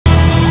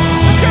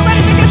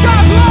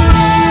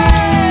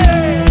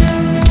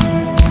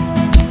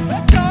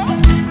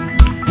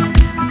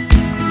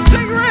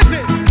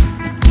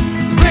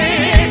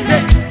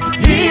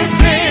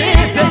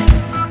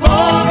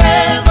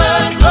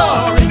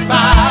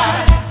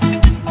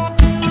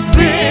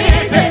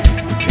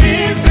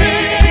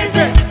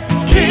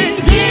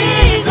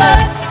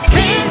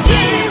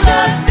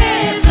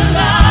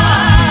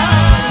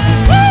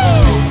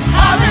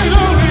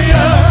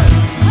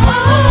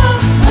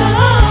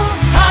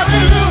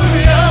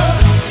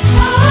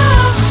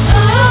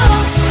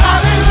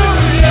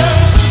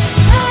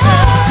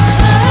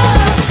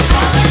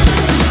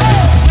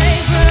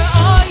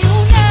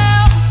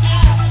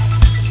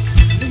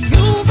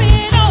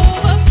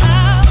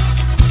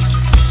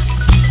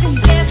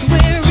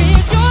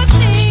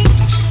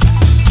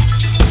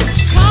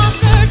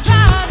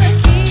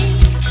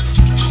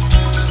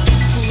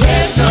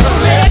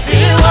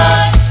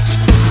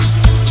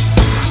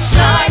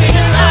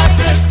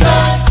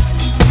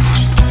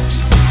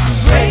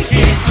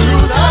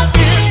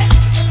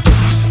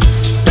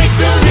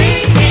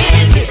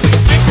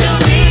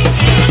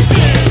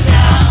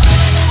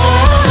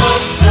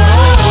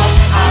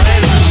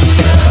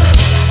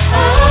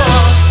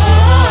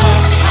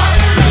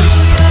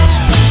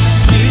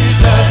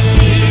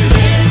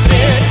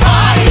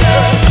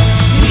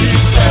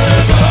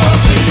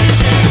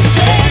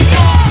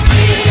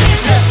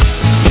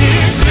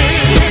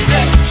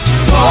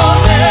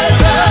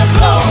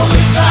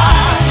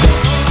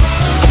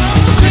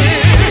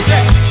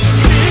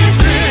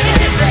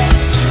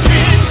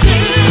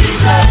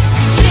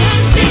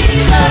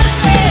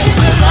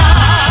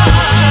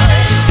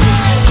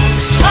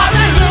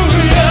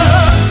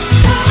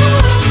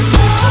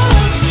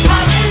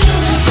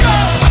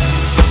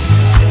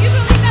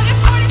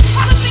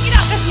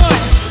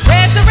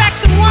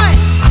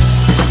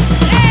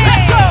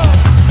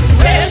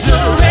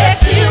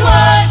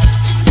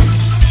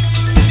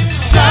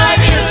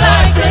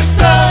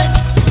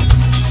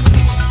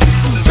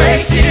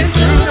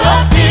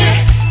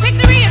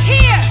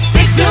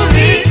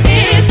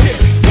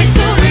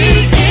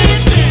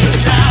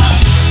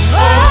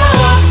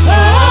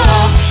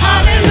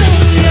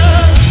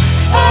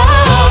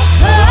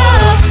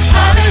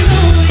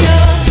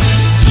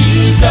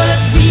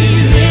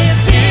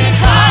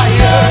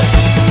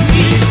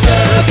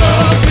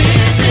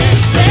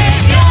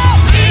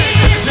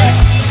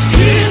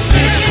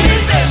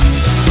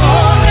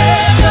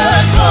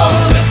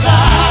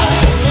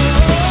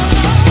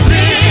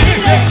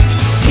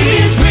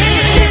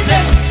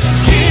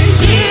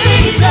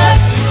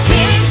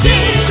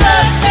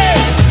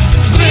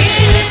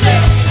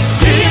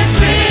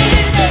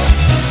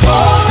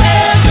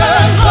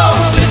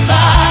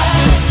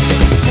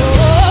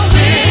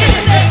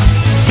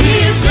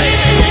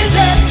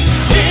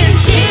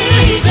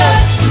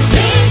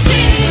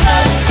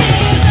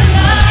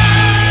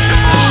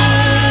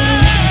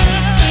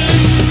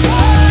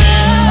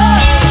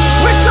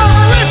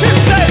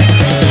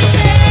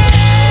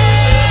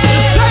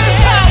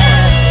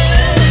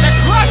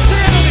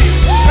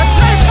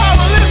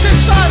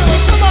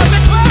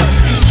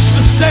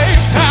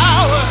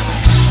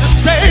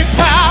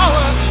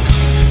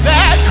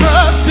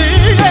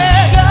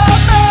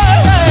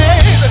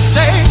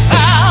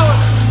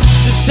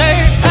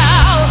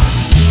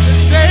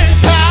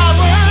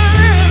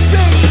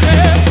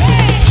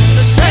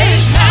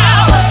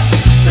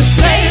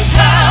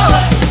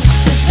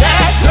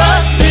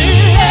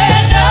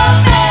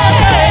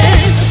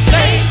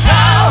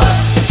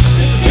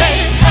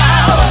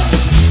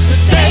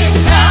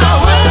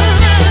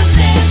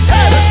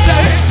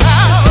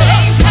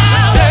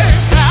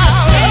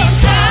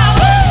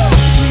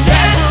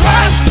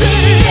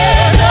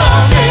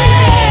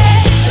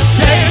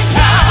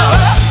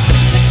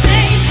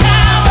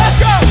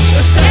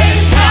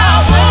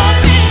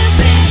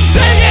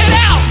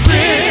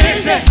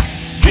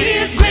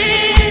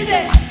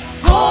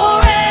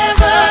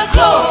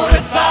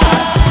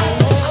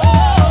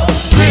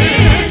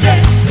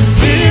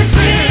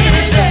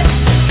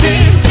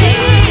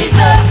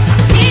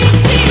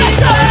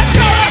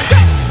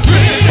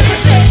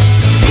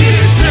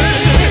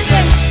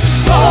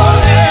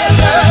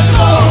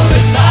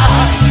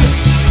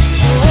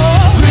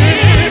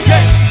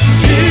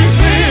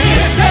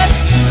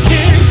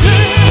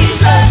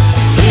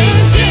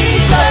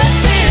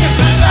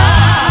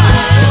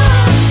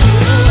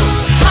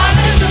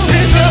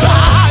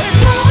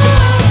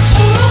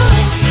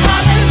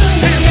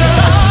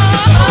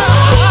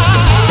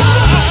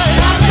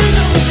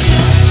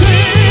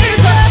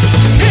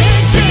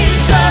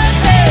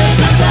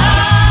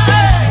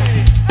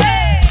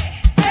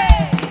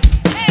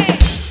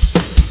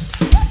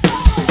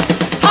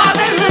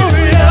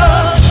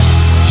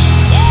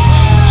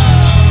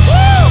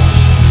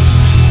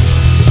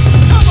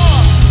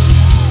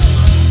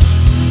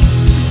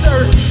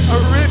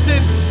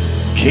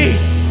King.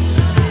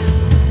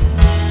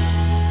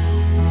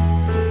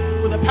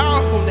 With a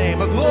powerful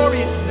name, a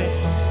glorious name.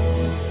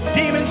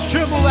 Demons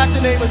tremble at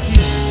the name of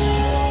Jesus.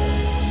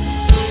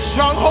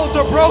 Strongholds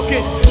are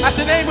broken at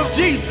the name of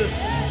Jesus.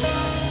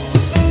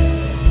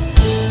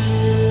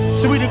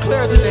 So we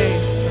declare the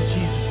name of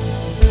Jesus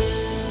this morning.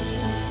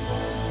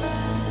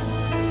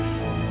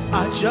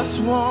 I just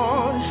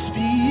want to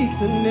speak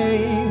the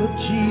name of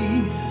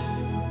Jesus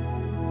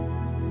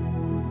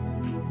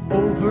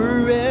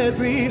over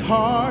every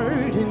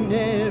heart and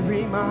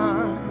every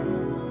mind.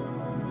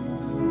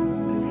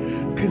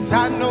 'Cause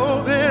I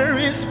know there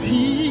is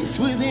peace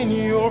within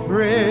your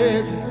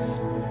presence.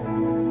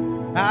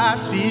 I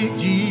speak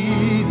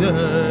Jesus.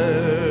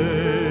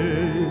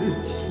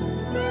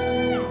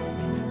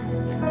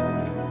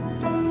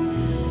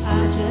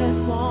 I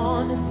just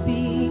want to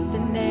speak the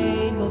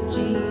name of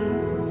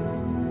Jesus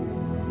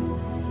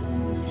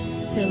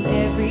till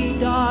every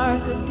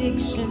dark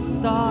addiction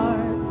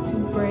starts to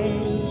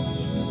break,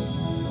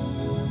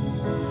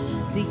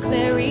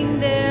 declaring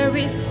there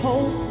is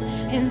hope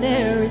and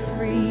there is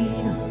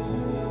freedom.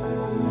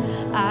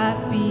 I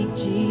speak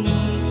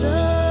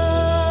Jesus.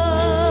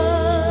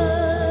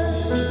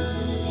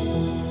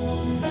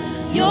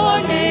 Your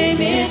name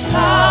is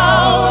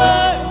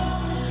power.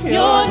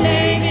 Your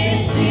name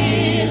is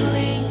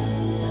healing.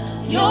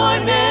 Your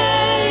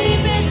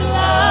name is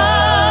life.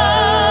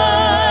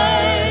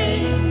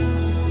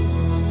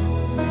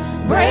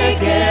 Break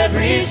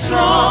every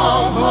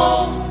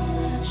stronghold.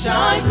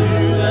 Shine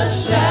through the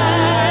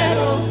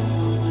shadows.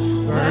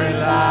 Burn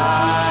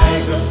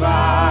like a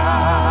fire.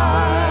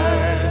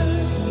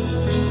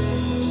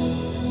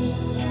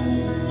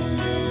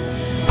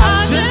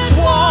 I just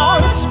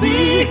want to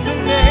speak the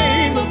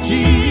name of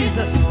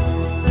Jesus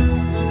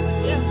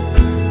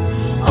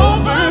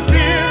over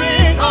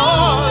fearing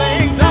all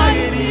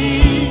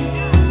anxiety,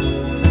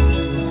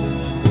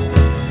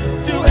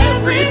 to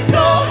every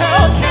soul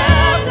held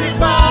captive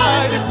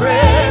by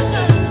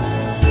depression.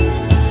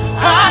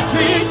 I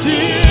speak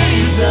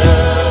Jesus.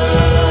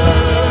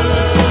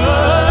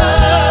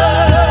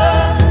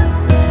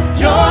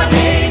 Your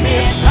name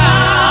is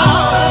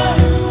power.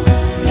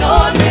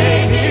 Your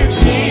name is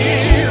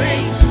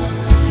healing.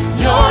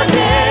 Your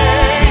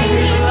name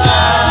is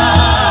life.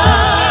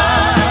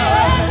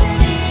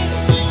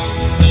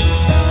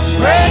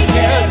 Break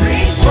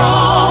every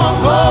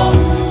stronghold.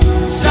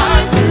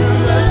 Shine through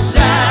the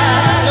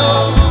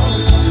shadows.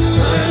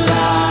 Burn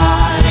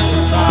like a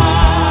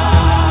fire.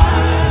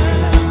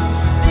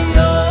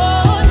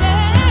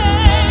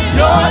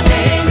 Your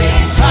name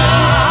is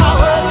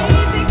power.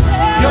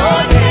 Your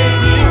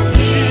name is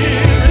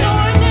healing.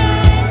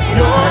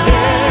 Your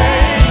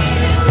name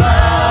is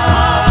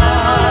life.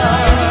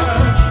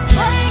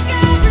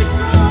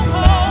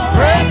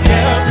 Break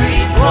every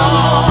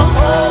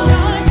stronghold.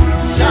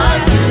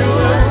 Shine through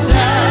the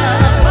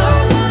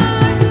shadows.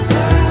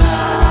 Burn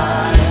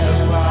like a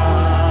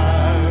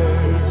fire.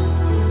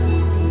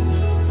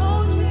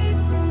 Oh,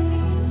 Jesus,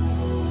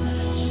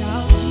 Jesus.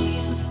 Shout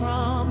Jesus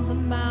from the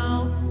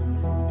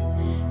mountains.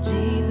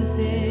 Jesus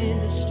in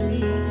the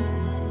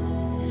streets.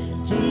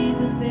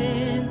 Jesus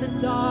in the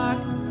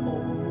darkness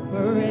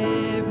over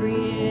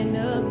every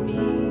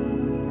enemy.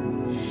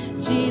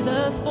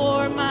 Jesus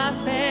for my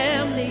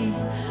family.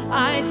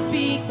 I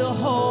speak the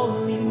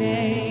holy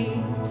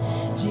name.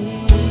 Jesus.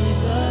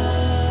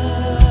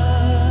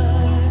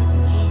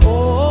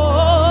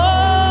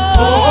 Oh,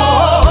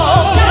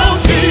 shout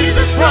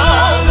Jesus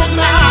from the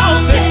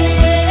mountain.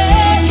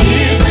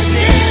 Jesus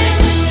in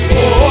the street.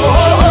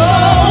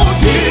 Oh,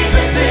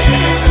 Jesus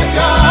in the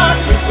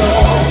darkness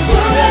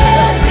over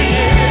every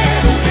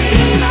enemy.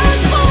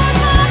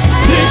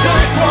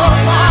 Jesus for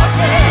my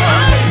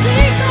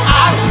family.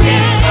 I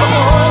speak the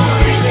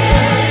holy name.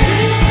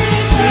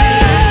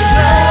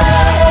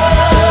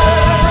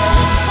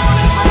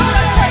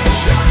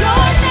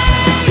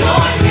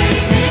 Your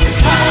name is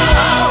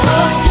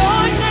power.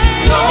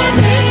 Your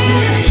name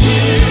is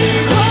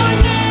healing. Your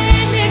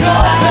name is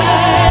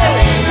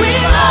we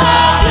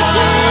love you,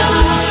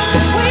 Jesus.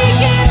 We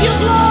give you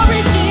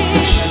glory,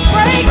 Jesus.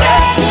 Break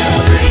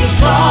every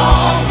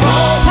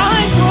stronghold.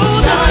 Shine through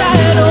the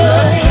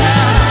shadows.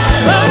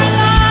 Burn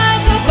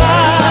like a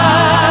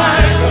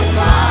fire.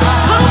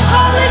 Come,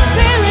 Holy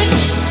Spirit.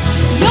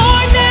 Your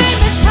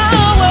name is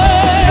power.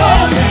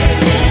 Your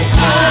name is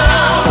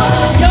power.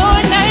 Your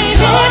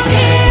name is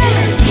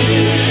healing.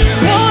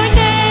 Your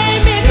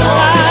name is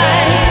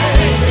life.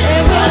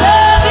 And we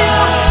love you.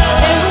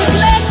 And we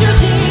bless you,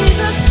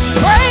 Jesus.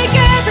 Break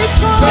every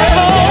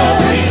stronghold.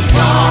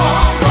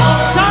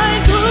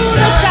 Shine through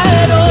the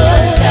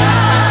shadows.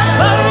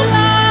 Burn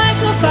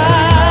like a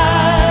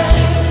fire.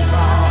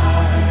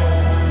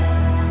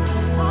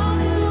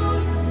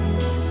 Hallelujah.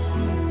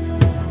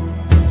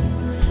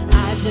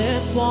 I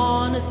just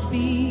want to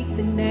speak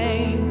the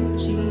name of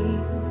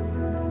Jesus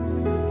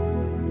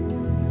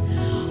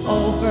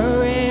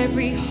over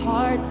every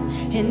heart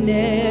and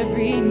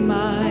every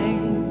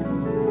mind.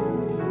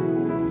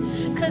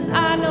 'Cause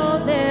I know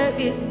there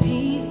is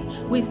peace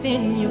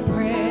within your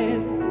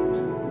presence.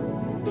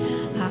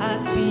 I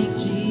speak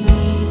Jesus.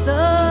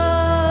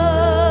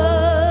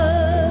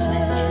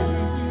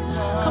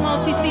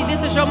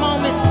 is your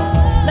moment.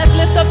 Let's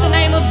lift up the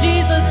name of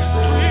Jesus.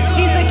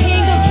 He's the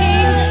King of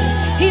Kings.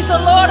 He's the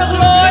Lord of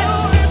Lords.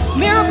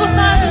 Miracle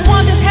signs and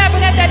wonders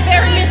happen at that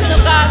very mention of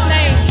God's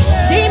name.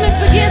 Demons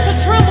begin to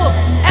tremble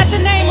at the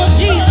name of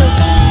Jesus.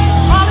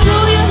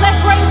 Hallelujah. Let's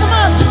raise them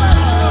up.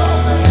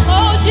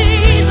 Oh,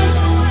 Jesus.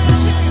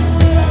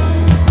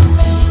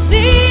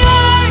 The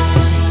earth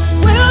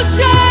will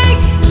shake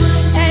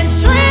and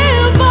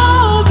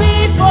tremble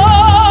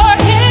before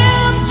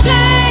him.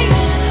 Chains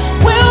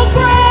will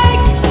break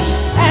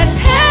as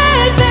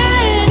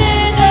heaven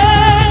and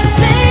earth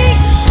sing.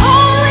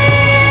 Holy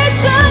is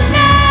the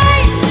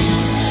name.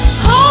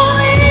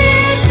 Holy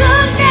is the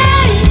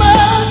name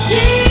of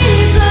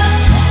Jesus.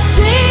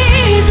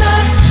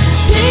 Jesus,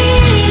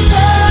 Jesus.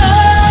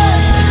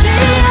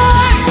 The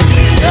earth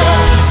will,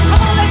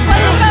 come on, let's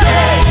raise it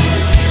up.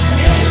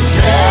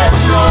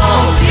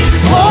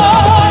 Oh,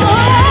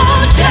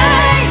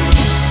 chains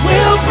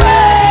will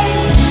break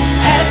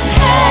as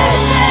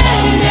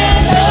heaven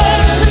and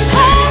earth.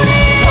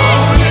 Holy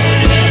is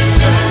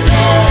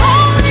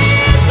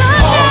the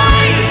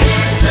name.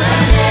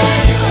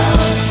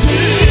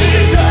 Jesus,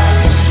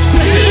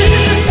 Jesus,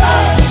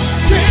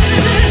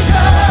 Jesus.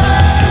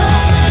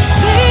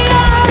 The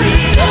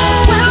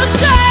earth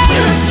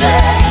will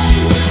shake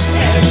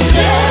and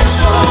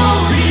tremble.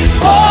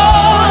 Oh,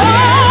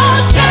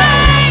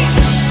 chains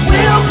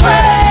will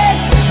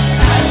break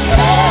as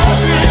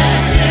heaven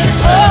and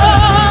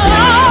earth.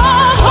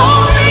 Oh,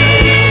 holy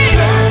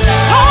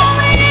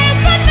is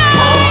the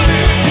name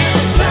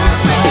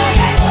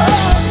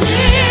of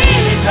Jesus.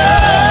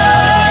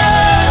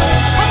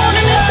 Come on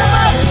and lift him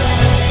up.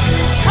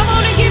 Come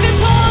on and give it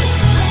to him.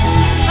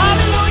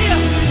 Hallelujah.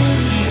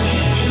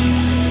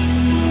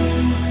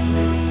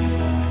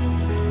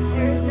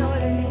 There is no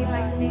other name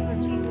like the name of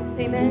Jesus.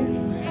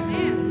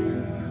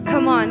 Amen.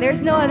 Come on,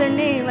 there's no other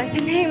name like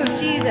the name of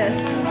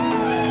Jesus.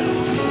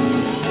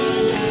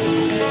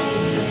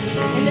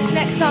 And this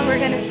next song we're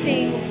going to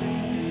sing,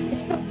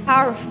 it's so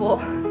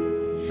powerful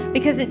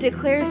because it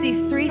declares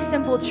these three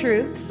simple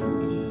truths.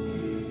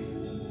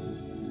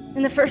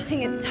 And the first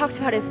thing it talks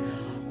about is,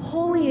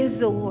 holy is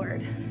the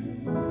Lord.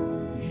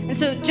 And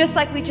so just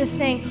like we just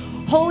sang,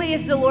 holy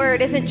is the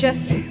Lord isn't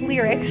just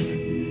lyrics.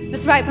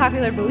 Despite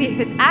popular belief,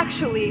 it's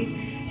actually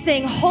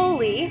saying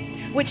holy,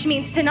 which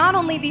means to not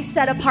only be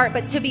set apart,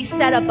 but to be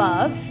set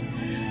above.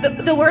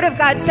 The Word of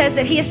God says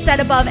that He is set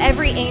above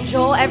every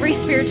angel, every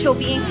spiritual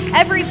being,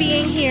 every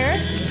being here.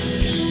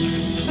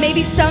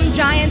 Maybe some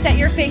giant that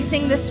you're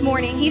facing this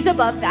morning, He's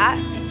above that.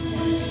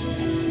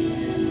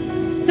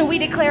 So we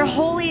declare,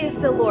 holy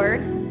is the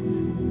Lord.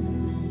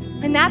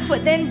 And that's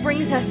what then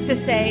brings us to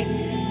say,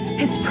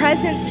 His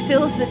presence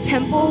fills the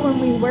temple when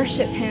we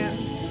worship Him.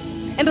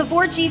 And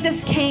before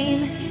Jesus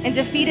came and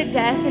defeated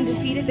death and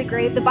defeated the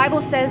grave, the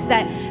Bible says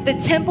that the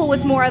temple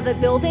was more of a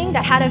building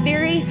that had a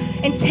very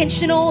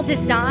intentional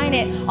design,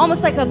 it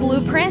almost like a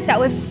blueprint that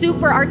was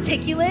super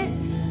articulate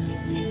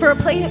for a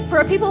place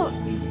for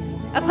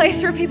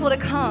people to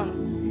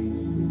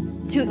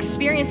come to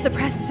experience the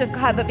presence of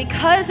God. But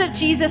because of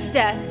Jesus'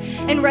 death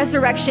and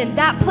resurrection,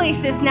 that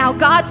place is now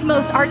God's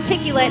most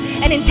articulate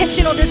and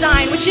intentional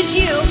design, which is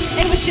you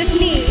and which is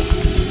me.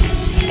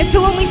 And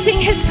so when we sing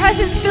His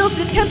presence fills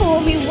the temple,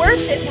 when we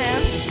worship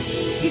Him,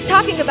 He's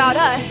talking about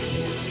us.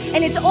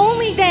 And it's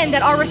only then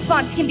that our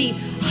response can be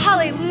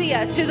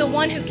hallelujah to the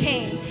one who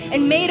came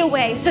and made a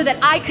way so that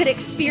I could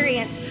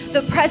experience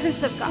the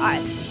presence of God.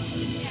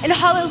 And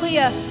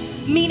hallelujah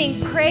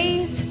meaning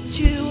praise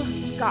to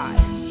God.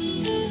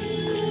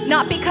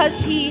 Not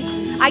because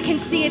I can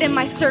see it in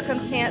my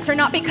circumstance, or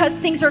not because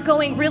things are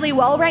going really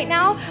well right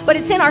now, but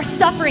it's in our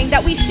suffering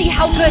that we see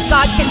how good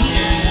God can be.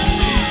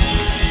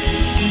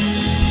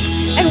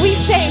 And we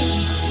say,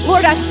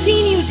 Lord, I've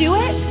seen you do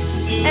it,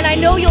 and I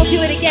know you'll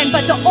do it again.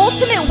 But the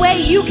ultimate way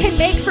you can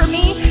make for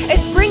me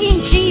is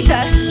bringing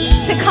Jesus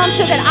to come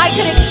so that I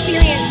can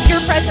experience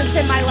your presence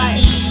in my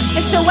life.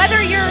 And so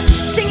whether you're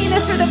singing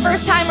this for the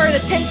first time or the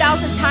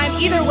 10,000th time,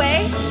 either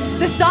way,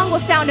 the song will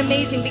sound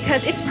amazing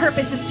because its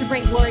purpose is to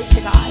bring glory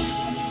to God.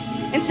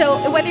 And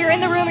so whether you're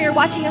in the room or you're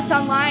watching us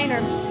online,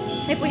 or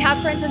if we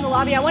have friends in the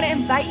lobby, I want to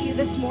invite you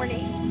this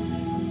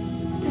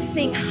morning to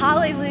sing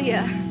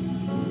hallelujah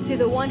to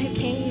the one who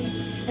came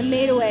and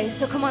made a way.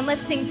 So come on,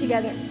 let's sing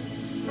together.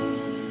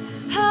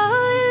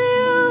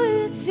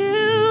 Hallelujah to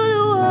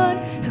the one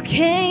who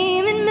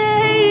came and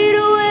made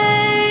a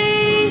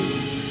way.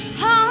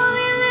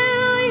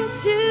 Hallelujah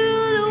to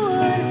the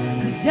one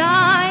who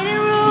died and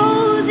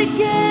rose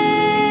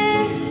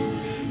again.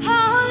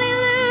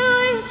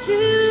 Hallelujah to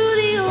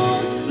the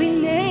only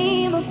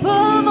name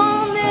above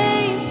all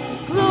names.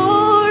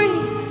 Glory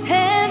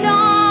and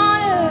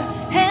honor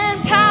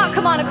and power.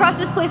 Come on, across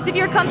this place, if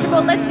you're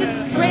comfortable, let's just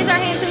raise our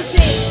hands and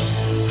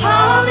sing.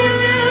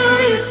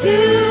 Hallelujah to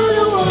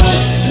the one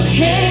who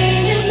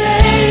came and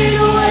made a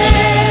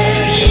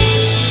way.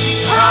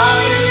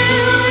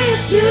 Hallelujah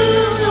to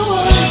the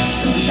one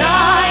who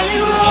died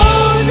and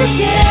rose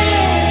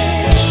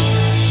again.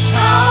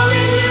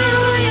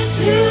 Hallelujah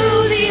to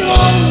the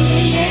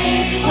only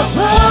name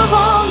above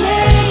all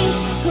names.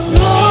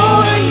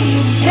 Glory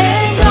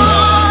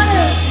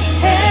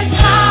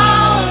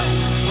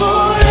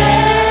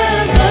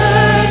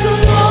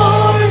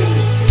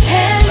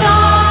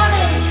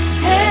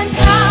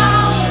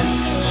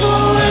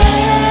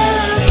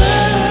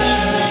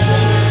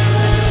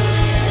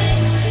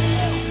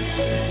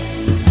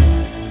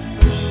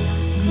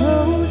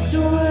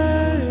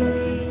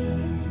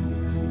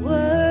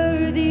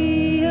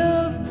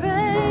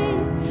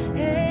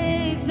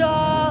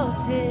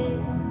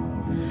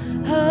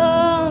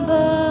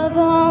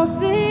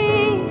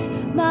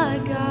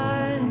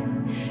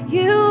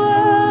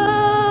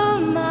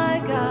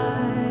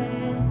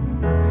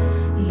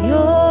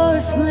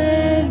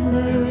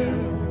splendor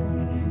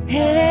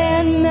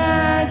and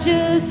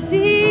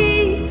majesty,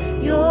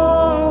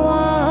 your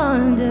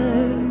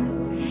wonder,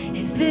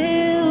 it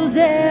fills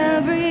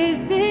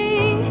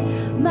everything,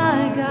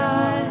 my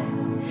God.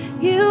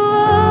 You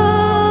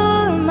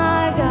are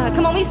my God.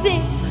 Come on, we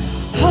sing.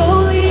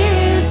 Holy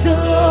is the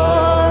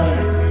Lord,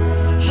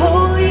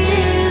 holy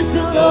is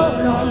the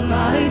Lord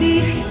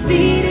Almighty,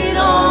 seated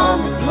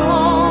on the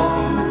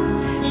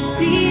throne,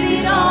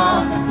 seated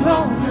on the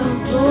throne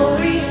of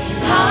glory,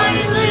 high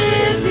and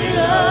lifted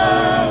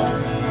up.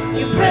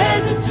 Your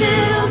presence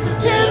fills the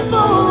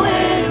temple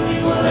when we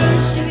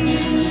worship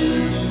you.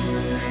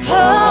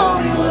 Oh,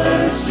 we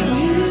worship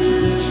you.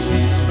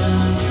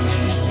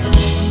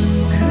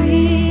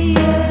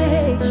 Creation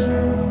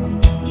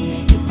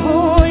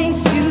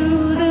points to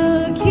the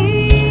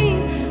King,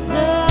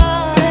 the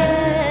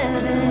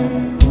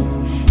heavens,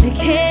 they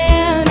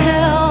can't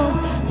help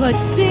but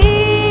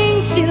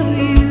sing to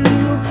you,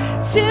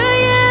 to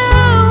you.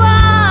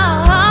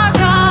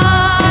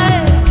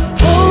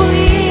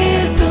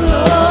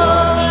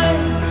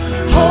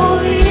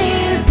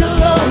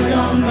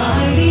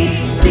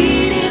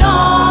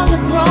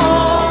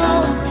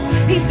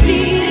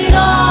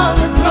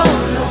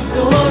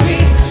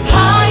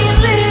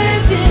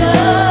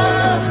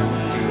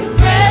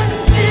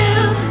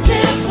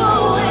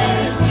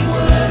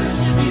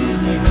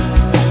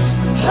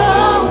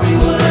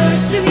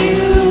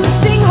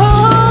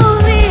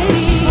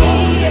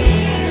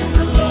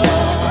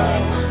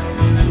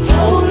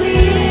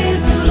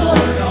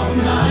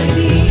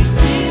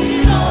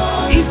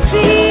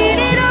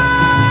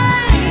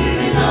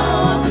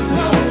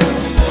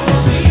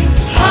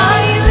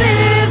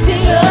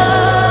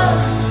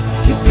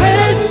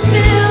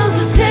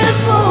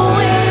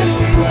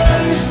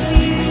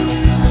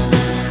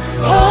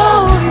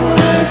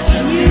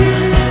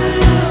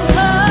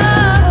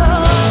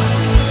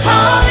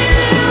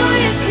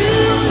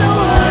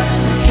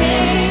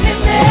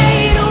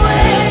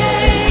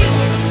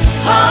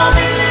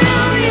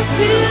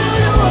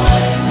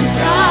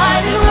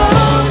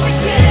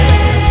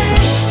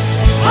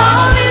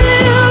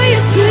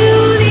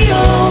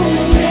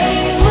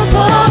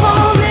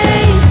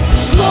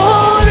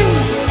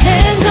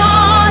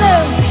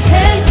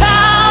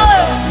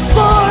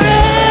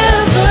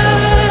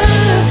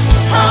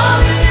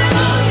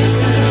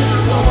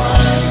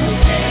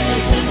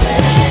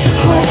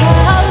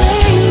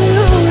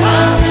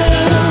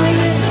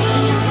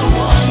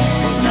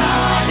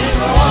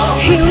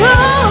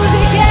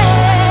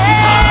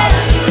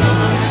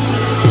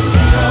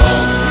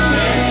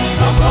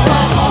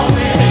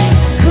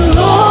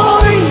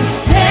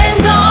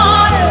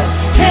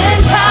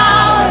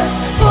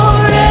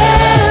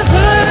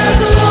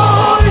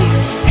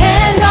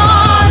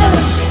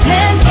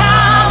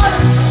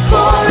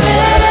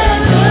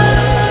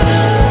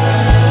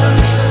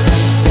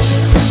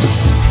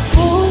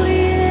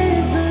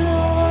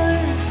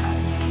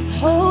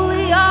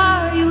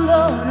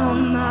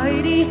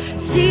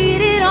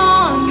 Seated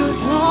on your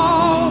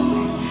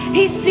throne,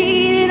 he's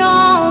seated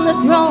on the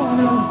throne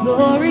of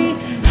glory,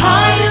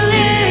 high and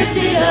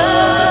lifted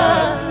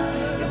up.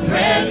 Your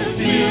presence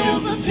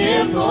fills the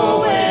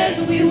temple when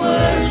we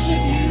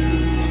worship you.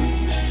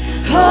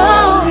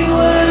 Oh, we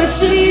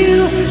worship you.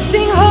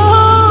 Sing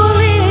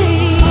holy,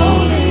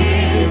 holy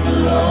is the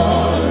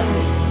Lord,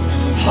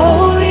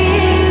 holy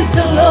is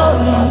the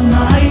Lord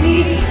Almighty,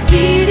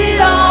 seated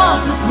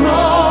on the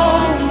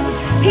throne.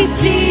 He's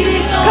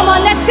seated. Come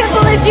on, that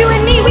temple is you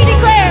and me. We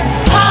declare,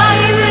 high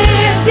and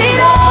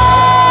lifted up.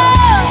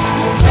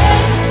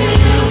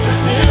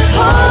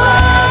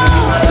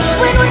 Oh,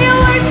 when we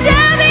worship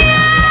you,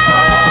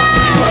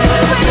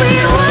 when we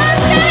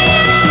worship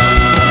you.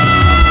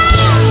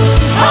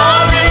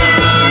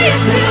 Hallelujah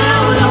to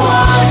the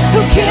one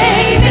who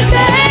came and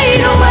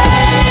made a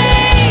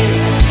way.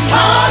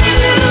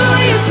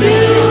 Hallelujah to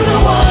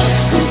the one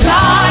who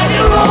died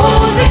and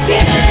rose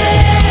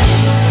again.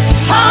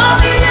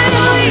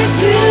 Hallelujah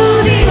to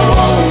the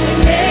holy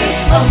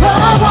name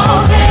above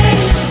all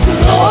names.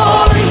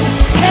 Glory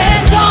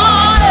and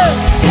honor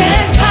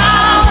and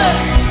power.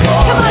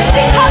 Come on,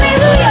 sing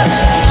hallelujah.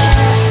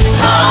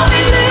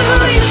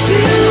 Hallelujah to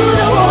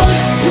the one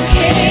who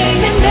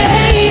came and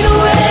made a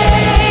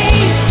way.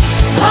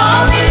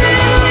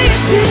 Hallelujah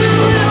to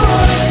the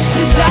one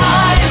who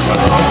died and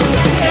rose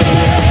again.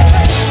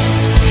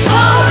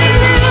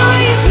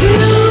 Hallelujah to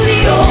the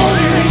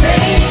holy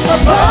name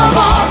above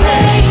all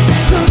names.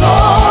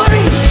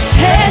 Glory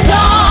and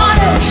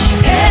honor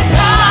and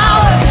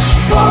power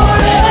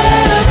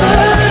forever.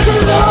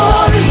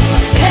 Glory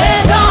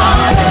and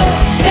honor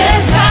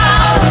and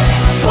power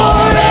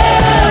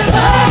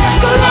forever.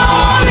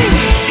 Glory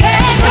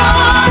and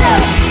honor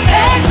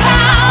and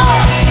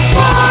power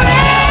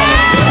forever.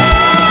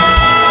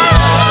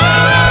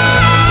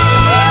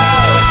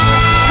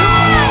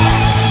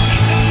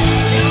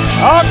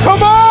 Oh,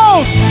 come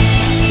on!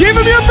 Give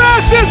him your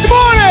best this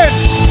morning!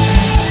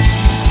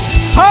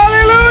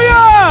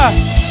 Hallelujah!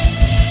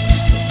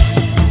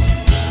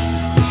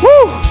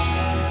 Woo!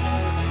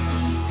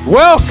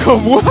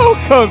 Welcome,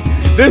 welcome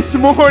this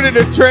morning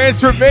at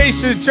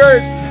Transformation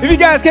Church. If you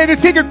guys can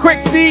just take a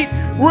quick seat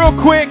real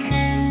quick.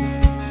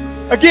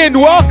 Again,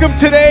 welcome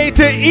today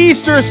to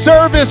Easter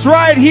service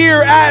right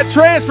here at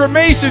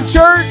Transformation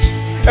Church.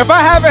 If I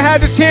haven't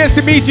had the chance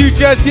to meet you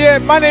just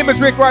yet, my name is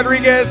Rick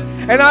Rodriguez,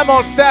 and I'm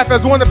on staff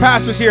as one of the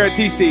pastors here at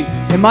TC.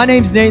 And my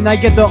name's Nate, and I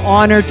get the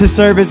honor to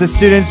serve as the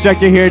students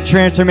director here at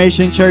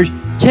Transformation Church.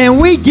 Can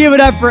we give it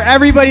up for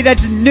everybody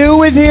that's new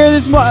with us here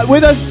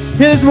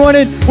this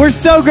morning? We're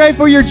so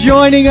grateful you're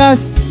joining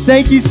us.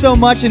 Thank you so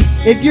much. And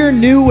if you're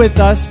new with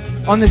us,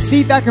 on the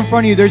seat back in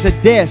front of you, there's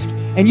a disc,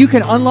 and you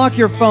can unlock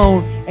your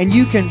phone and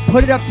you can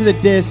put it up to the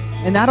disc,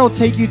 and that'll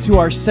take you to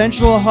our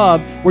central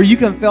hub where you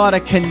can fill out a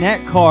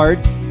Connect card.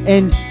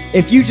 And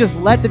if you just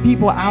let the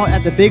people out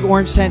at the big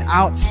orange tent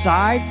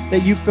outside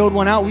that you filled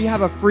one out, we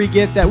have a free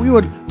gift that we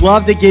would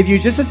love to give you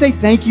just to say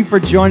thank you for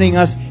joining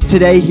us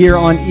today here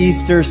on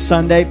Easter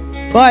Sunday.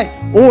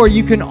 Or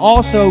you can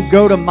also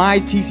go to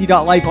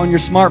mytc.life on your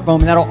smartphone,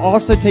 and that'll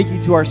also take you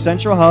to our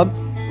central hub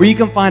where you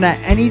can find out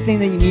anything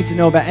that you need to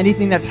know about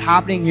anything that's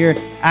happening here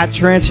at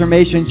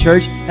Transformation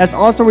Church. That's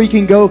also where you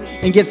can go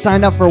and get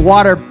signed up for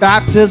water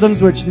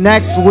baptisms, which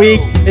next week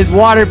is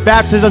Water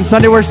Baptism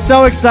Sunday. We're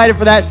so excited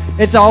for that.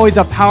 It's always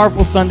a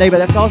powerful Sunday, but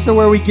that's also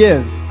where we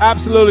give.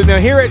 Absolutely. Now,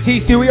 here at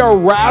TC, we are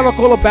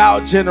radical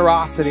about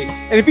generosity.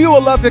 And if you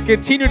would love to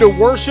continue to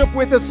worship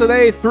with us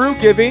today through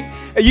giving,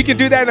 you can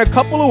do that in a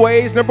couple of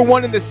ways. Number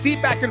one, in the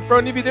seat back in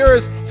front of you, there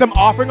is some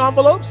offering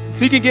envelopes.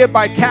 So you can give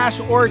by cash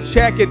or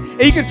check, and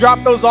you can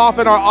drop those off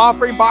in our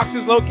offering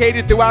boxes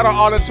located throughout our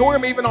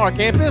auditorium, even on our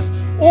campus.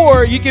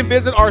 Or you can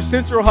visit our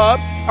central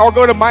hub or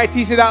go to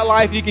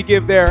mytc.life. You can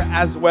give there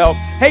as well.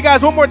 Hey,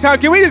 guys, one more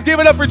time. Can we just give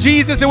it up for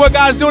Jesus and what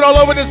God's doing all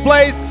over this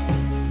place?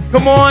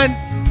 Come on.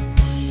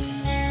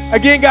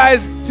 Again,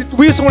 guys,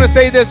 we just want to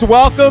say this.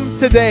 Welcome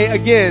today,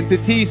 again, to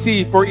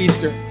TC for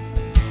Easter.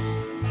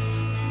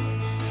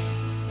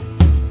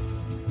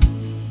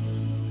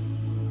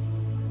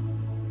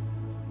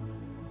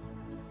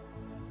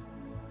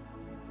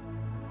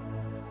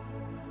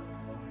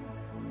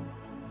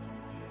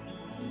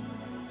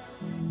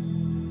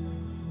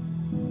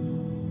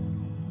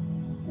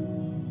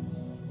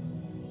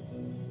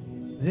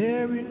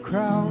 There in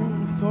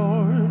crown,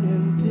 thorn,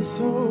 and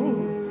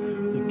thistle,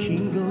 the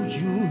King of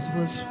Jews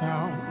was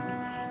found.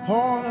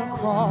 On a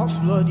cross,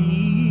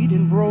 bloodied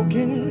and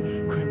broken,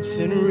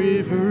 crimson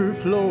river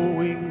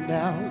flowing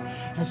down.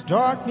 As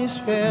darkness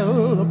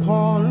fell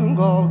upon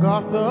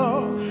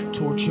Golgotha,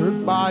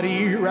 tortured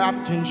body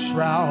wrapped in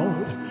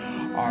shroud,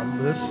 our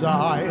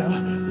Messiah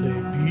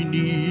lay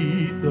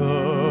beneath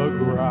the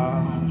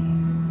ground.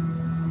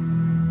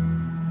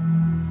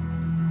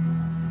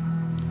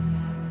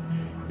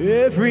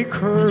 Every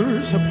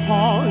curse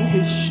upon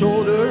his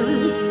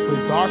shoulders,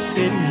 with our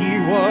sin he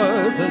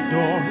was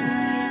adorned.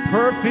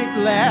 Perfect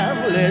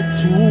lamb led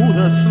to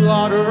the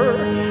slaughter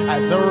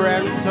as a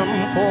ransom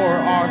for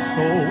our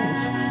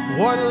souls.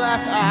 One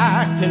last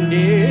act and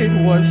it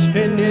was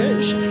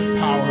finished.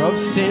 Power of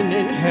sin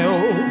and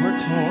hell were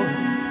torn.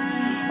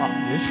 On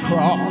this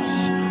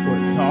cross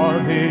was our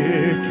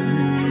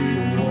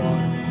victory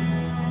won.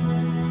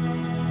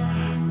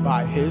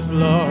 By his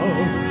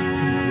love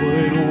he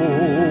would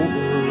overcome.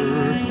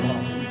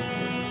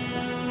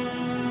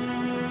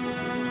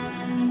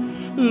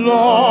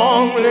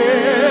 Long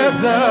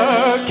live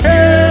the King,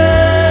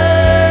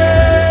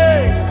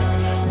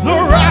 the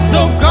wrath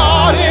of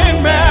God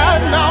in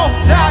man now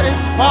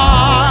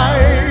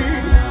satisfied.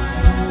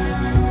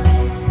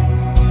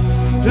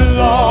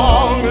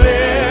 Long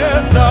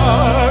live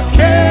the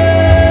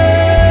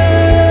King,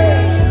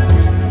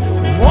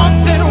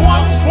 once and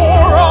once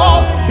for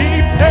all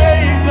he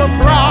paid the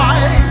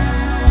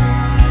price,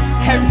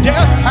 and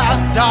death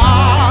has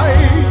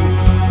died.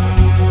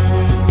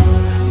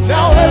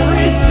 Now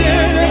every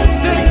sin and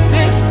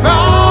sickness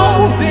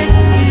bows its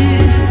knee,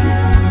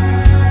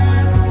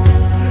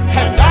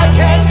 and I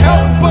can't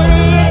help but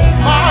lift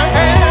my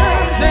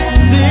hands and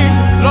sing,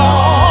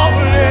 long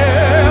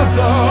live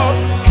the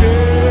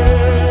King.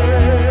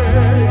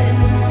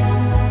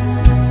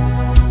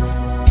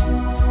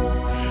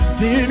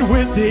 Then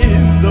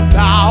within the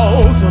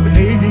bowels of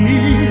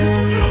Hades,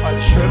 a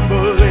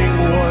trembling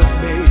was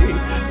made.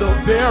 The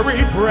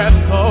very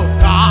breath of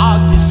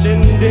God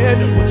descended,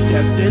 which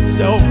death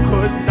itself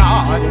could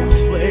not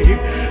enslave.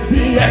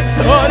 The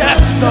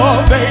exodus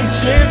of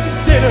ancient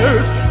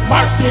sinners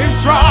marched in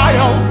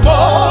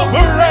triumphal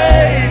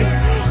parade.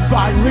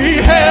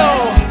 Finally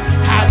hell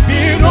had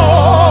been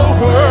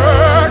overcome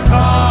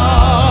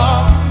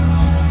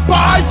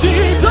by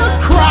Jesus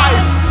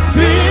Christ,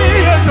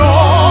 the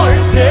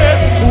anointed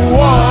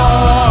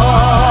one.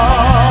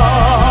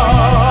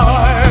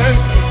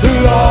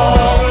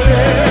 Long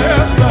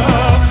live the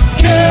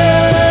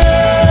King,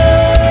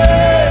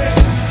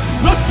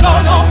 the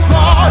Son of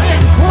God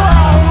is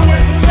crowned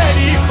with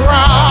many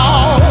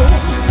crowns.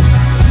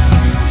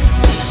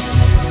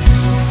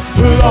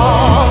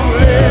 Long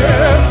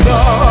live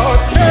the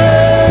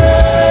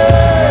King.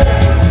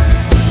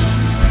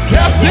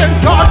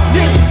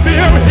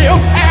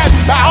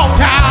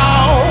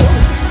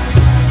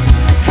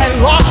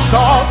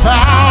 are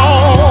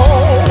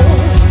found.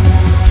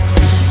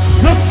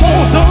 The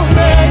souls of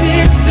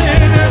many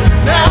sinners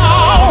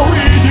now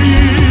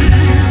redeemed,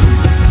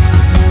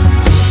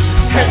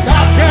 and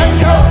I can't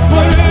help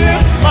but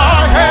lift my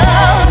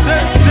hands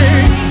and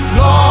sing,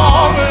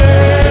 long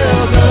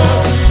live the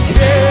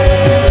King,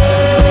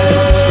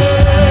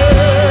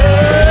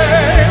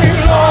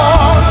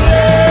 long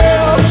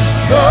live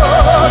the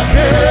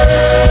King,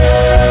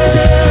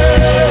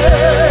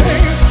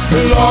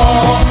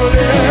 long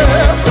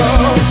live the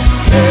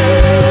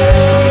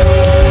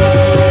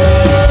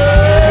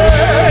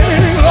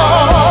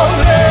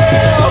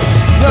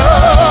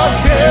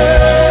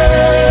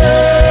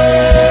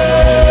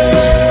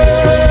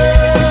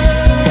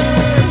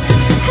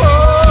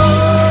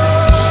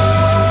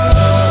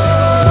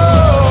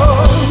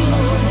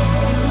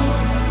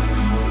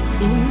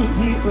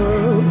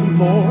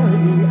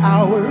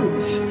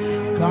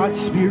God's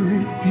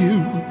Spirit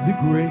filled the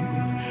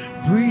grave,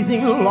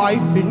 breathing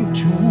life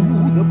into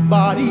the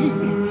body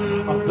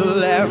of the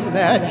Lamb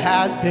that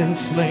had been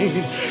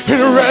slain,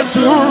 and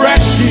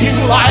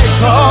resurrecting like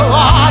a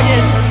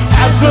lion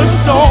as the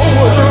stone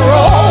was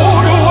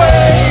rolled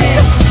away.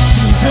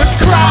 Jesus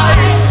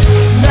Christ,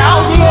 now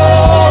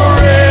glorified.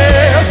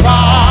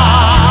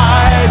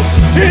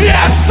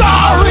 Yes,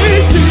 our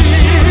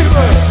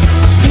Redeemer,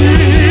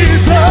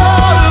 He's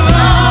alive.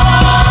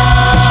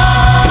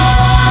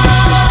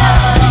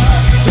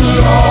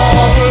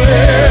 Long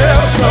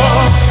live the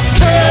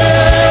King.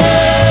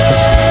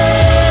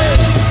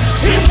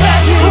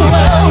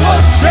 Emmanuel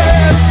was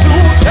sent to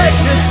take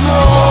His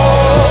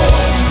throne.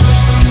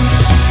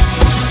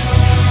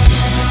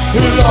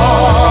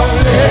 Long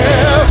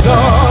live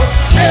the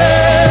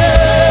King.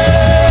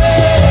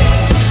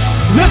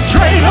 The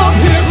train of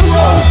His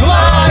robe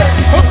glides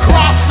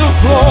across the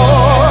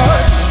floor.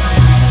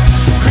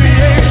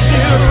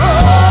 Creation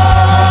runs.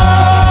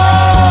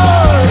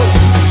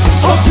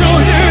 A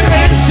billion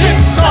ancient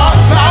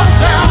stars bow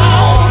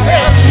down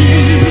their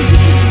knees,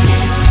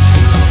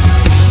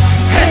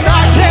 and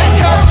I can't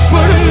help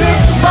but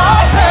lift my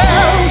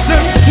hands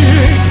and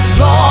sing,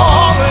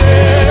 long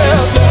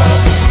live the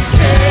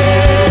King,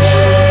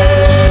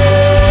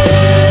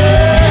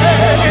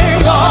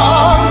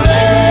 long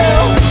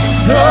live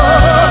the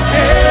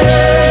King,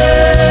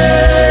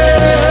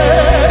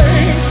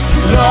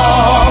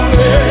 long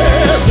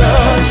live the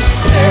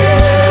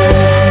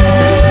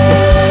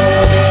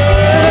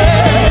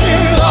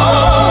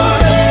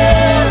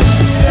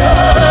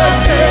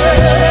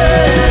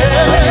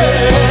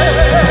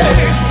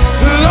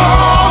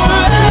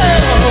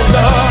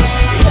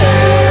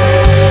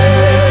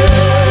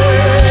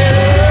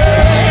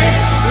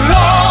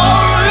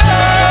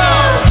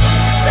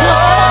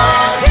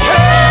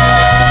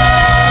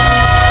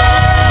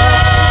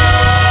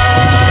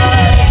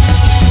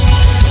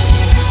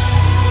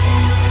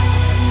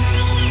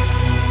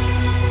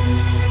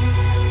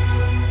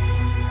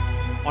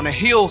on a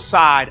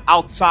hillside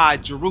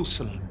outside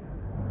Jerusalem.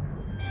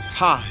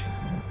 Time,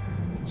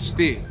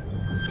 still,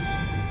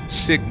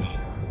 signal,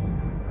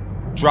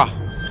 drop,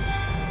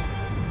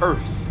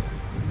 earth,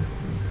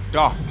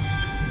 dark,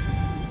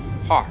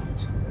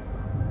 heart,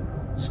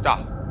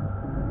 stop.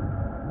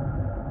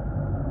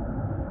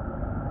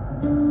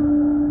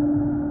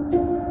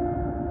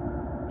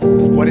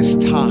 But what is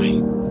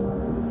time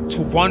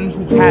to one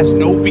who has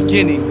no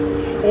beginning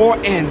or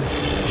end?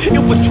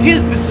 It was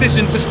His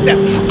decision to step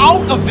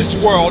out of this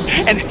world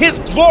and His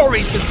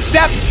glory to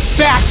step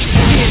back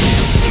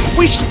in.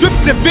 We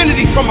stripped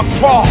divinity from a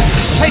cross,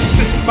 placed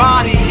His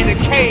body in a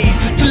cave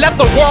to let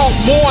the world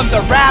mourn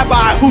the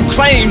rabbi who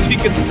claimed he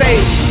could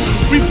save.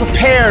 We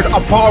prepared a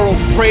borrowed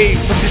grave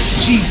for this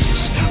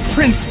Jesus,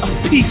 Prince of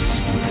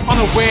Peace,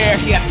 unaware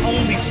he had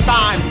only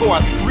signed for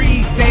a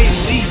 3-day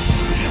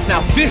lease. Now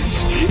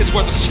this is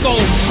where the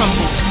stone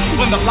trembles,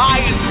 when the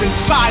lion's been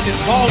silent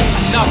long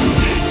enough.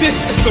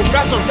 This is the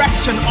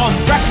resurrection on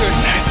record.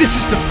 This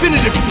is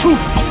definitive proof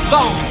of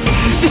love.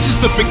 This is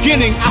the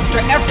beginning after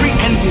every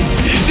ending.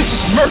 This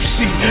is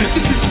mercy.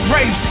 This is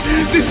grace.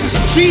 This is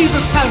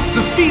Jesus has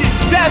defeated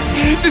death.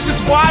 This is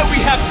why we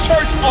have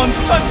church on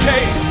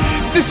Sundays.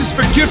 This is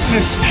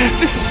forgiveness.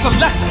 This is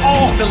select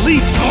all,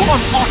 delete on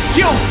our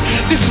guilt.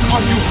 This is, are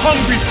you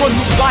hungry for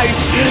new life?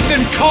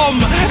 Then come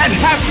and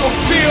have your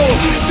fill.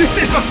 This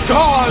is a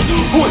God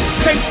who is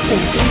faithful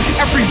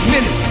every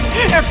minute,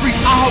 every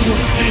hour.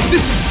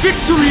 This is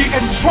victory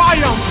and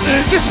triumph.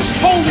 This is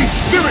Holy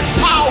Spirit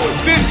power.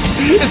 This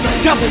is the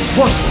devil's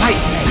worst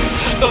nightmare,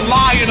 the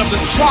Lion of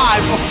the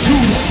tribe of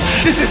Judah.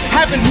 This is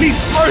heaven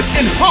meets earth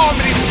in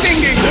harmony,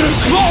 singing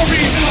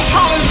glory,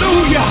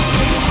 hallelujah.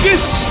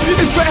 This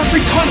is for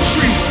every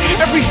country,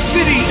 every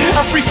city,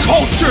 every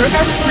culture,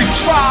 every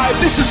tribe.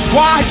 This is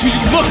why do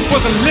you look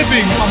for the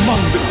living among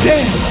the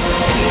dead?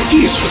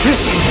 He is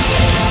risen.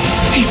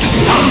 He's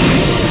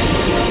alive.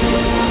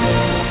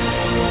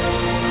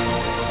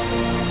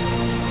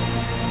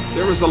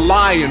 There is a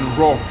lion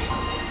roaring.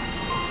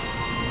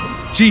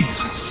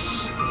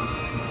 Jesus,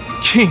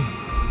 King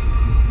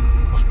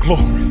of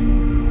glory.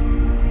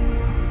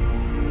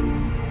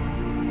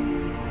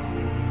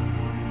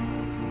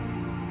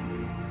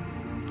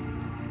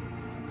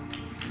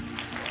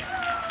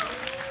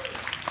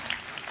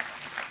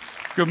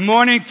 Good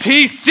morning,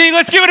 TC.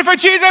 Let's give it for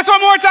Jesus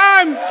one more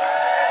time.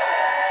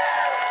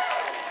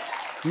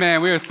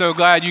 Man, we are so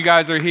glad you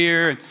guys are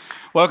here.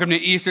 Welcome to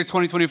Easter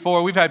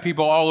 2024. We've had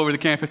people all over the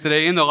campus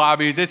today in the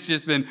lobbies. It's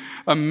just been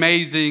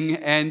amazing.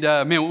 And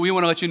man, we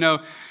want to let you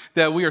know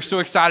that we are so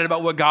excited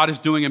about what God is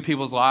doing in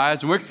people's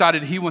lives. And we're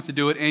excited He wants to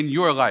do it in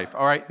your life,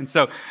 all right? And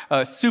so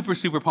super,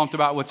 super pumped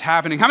about what's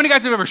happening. How many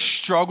guys have ever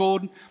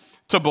struggled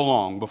to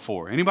belong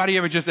before? Anybody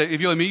ever just,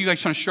 if you're like me, you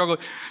guys trying to struggle?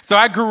 So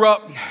I grew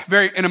up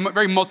in a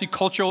very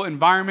multicultural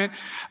environment.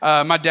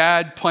 My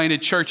dad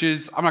planted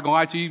churches. I'm not gonna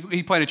lie to you.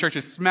 He planted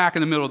churches smack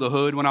in the middle of the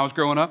hood when I was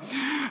growing up.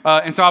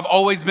 And so I've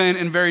always been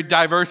in very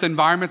diverse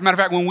environments. Matter of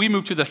fact, when we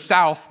moved to the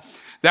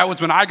South, that was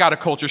when I got a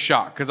culture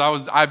shock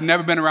because I've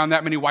never been around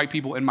that many white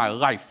people in my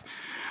life.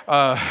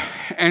 But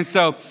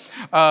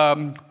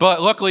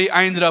luckily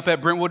I ended up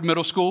at Brentwood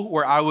Middle School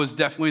where I was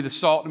definitely the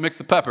salt and mix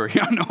the pepper.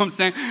 You know what I'm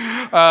saying?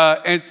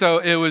 And so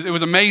it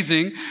was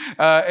amazing.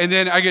 And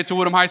then I get to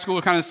Woodham High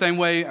School kind of the same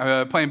way,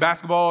 playing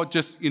basketball.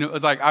 Just, it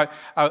was like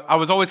I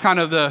was always kind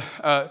of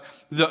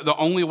the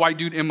only white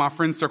dude in my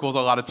friend circles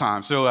a lot of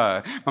times. So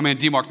my man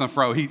D-Mark's on the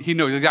front. He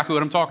knows exactly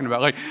what I'm talking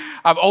about. Like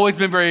I've always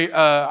been very,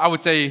 I would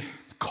say,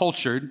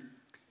 cultured.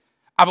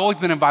 I've always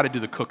been invited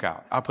to the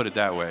cookout. I'll put it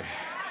that way.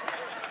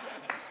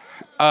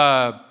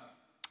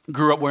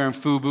 Grew up wearing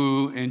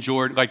FUBU and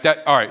Jordan, like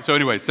that. All right, so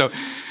anyway, so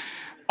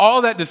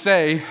all that to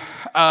say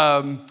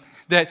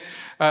that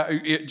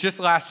just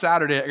last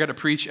Saturday, I got to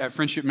preach at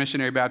Friendship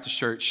Missionary Baptist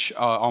Church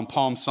on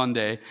Palm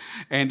Sunday.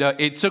 And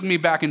it took me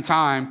back in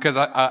time because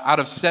out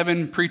of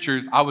 7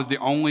 preachers, I was the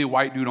only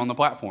white dude on the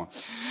platform.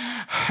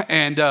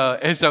 And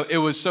so it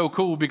was so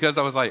cool because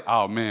I was like,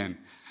 oh man,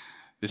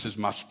 this is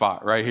my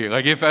spot right here.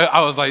 Like if I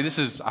was like,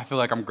 I feel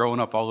like I'm growing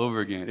up all over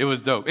again. It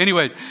was dope.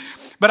 Anyway,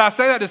 but I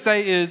say that to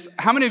say is,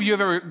 how many of you have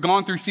ever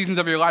gone through seasons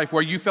of your life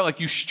where you felt like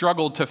you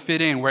struggled to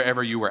fit in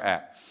wherever you were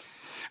at?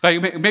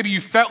 Like maybe you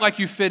felt like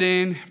you fit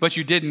in, but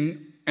you didn't.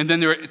 And then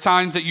there were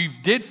times that you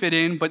did fit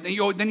in, but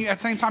then at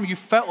the same time, you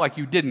felt like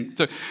you didn't.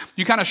 So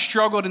you kind of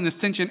struggled in this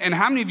tension. And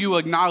how many of you will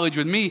acknowledge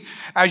with me,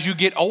 as you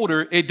get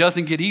older, it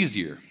doesn't get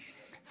easier?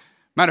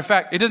 Matter of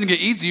fact, it doesn't get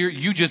easier,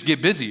 you just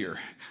get busier.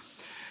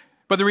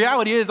 But the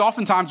reality is,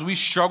 oftentimes we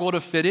struggle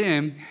to fit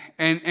in,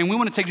 and we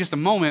want to take just a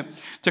moment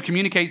to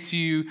communicate to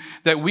you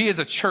that we as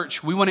a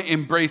church, we want to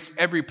embrace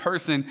every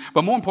person,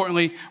 but more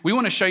importantly, we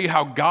want to show you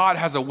how God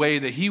has a way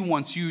that He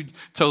wants you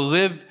to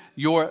live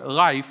your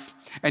life,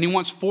 and He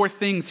wants 4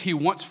 things He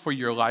wants for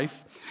your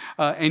life,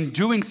 and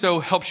doing so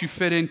helps you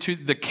fit into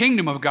the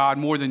kingdom of God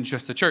more than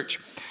just the church.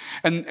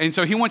 And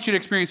so He wants you to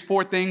experience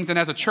 4 things, and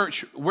as a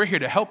church, we're here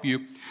to help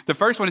you. The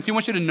first one is He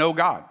wants you to know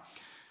God.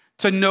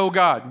 To know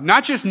God,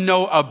 not just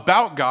know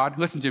about God,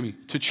 listen to me,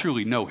 to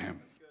truly know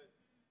Him.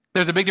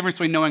 There's a big difference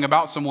between knowing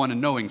about someone and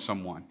knowing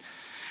someone.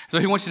 So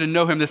He wants you to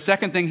know Him. The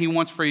second thing He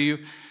wants for you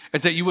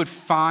is that you would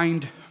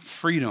find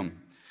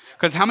freedom.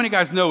 Because how many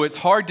guys know it's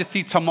hard to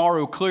see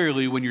tomorrow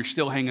clearly when you're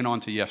still hanging on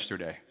to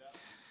yesterday?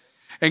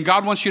 And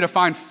God wants you to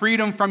find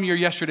freedom from your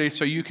yesterday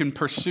so you can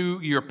pursue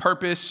your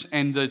purpose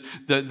and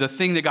the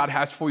thing that God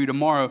has for you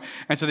tomorrow,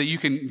 and so that you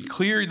can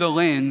clear the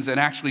lens and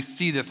actually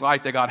see this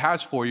life that God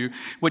has for you,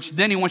 which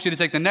then He wants you to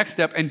take the next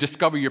step and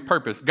discover your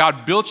purpose.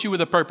 God built you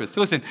with a purpose.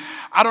 So listen,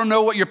 I don't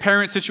know what your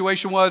parents'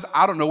 situation was.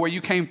 I don't know where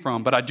you came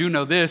from, but I do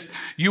know this.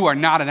 You are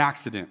not an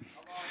accident.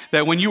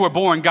 That when you were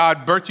born,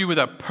 God birthed you with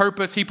a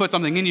purpose. He put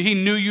something in you. He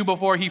knew you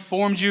before He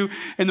formed you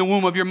in the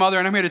womb of your mother.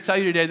 And I'm here to tell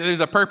you today that there's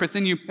a purpose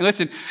in you. And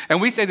listen, and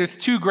we say there's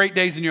 2 great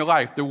days in your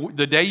life,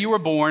 the day you were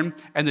born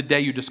and the day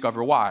you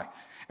discover why.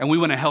 And we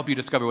want to help you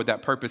discover what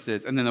that purpose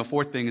is. And then the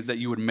 4th thing is that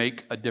you would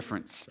make a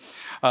difference.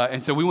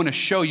 And so we want to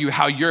show you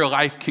how your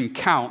life can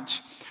count,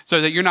 so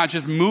that you're not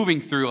just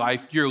moving through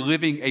life, you're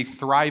living a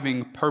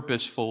thriving,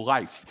 purposeful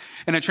life.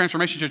 And at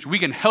Transformation Church, we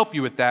can help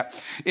you with that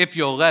if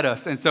you'll let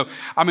us. And so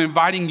I'm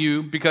inviting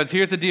you, because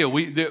here's the deal.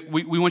 We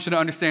want you to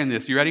understand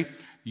this. You ready?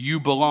 You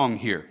belong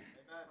here.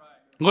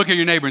 Look at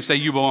your neighbor and say,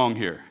 you belong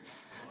here.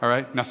 All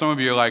right? Now, some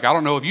of you are like, I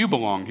don't know if you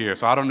belong here,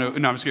 so I don't know.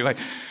 No, I'm just kidding. Like,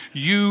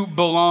 you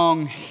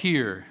belong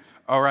here.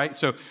 All right?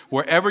 So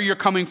wherever you're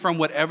coming from,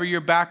 whatever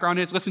your background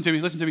is, listen to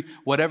me.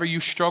 Whatever you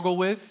struggle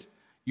with,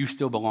 you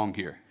still belong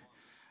here.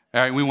 All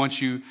right, we want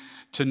you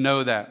to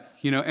know that,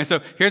 And so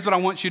here's what I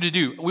want you to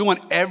do. We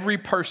want every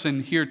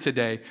person here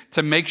today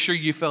to make sure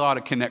you fill out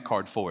a Connect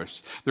card for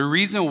us. The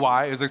reason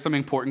why is there's some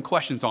important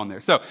questions on there.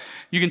 So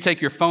you can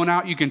take your phone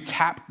out. You can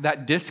tap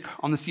that disc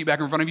on the seat back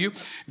in front of you.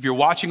 If you're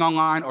watching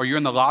online or you're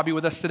in the lobby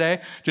with us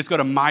today, just go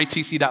to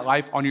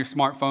mytc.life on your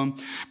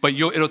smartphone. But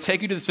it'll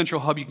take you to the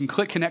central hub. You can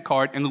click Connect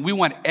card, and we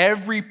want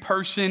every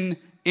person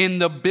in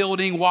the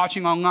building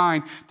watching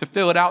online to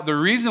fill it out. The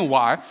reason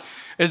why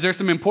is there's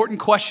some important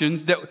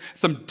questions,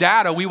 some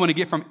data we want to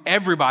get from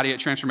everybody at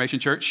Transformation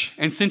Church.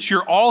 And since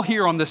you're all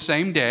here on the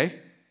same day,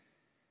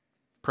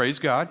 praise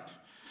God,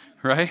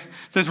 right?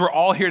 Since we're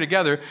all here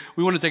together,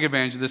 we want to take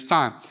advantage of this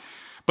time.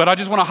 But I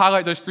just want to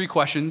highlight those 3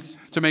 questions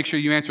to make sure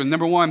you answer.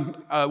 Number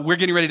 1, we're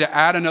getting ready to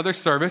add another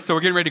service. So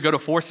we're getting ready to go to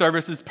 4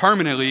 services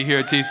permanently here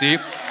at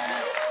TC.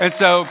 And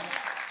so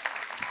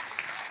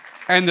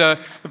And the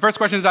first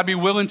question is, I'd be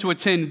willing to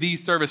attend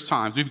these service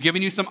times. We've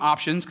given you some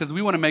options because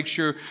we want to make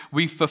sure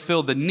we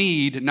fulfill the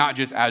need, not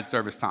just add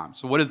service times.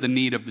 So what is the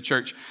need of the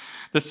church?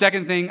 The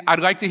second thing, I'd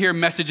like to hear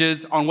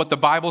messages on what the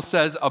Bible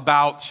says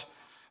about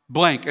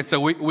blank. And so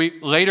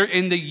we later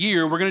in the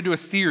year, we're going to do a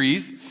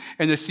series,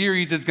 and the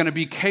series is going to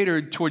be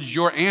catered towards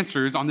your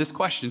answers on this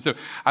question. So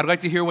I'd like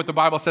to hear what the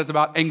Bible says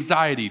about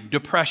anxiety,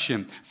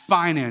 depression,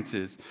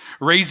 finances,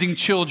 raising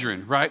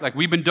children, right? Like,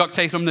 we've been duct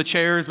taping the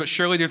chairs, but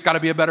surely there's got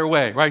to be a better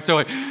way, right?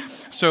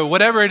 So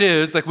whatever it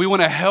is, like, we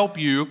want to help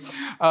you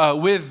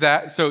with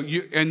that.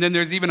 And then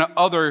there's even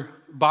another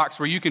box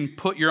where you can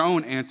put your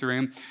own answer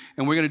in,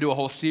 and we're going to do a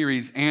whole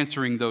series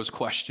answering those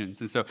questions.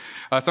 And so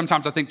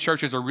sometimes I think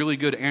churches are really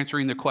good at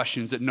answering the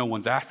questions that no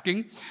one's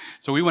asking.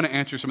 So we want to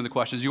answer some of the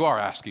questions you are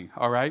asking,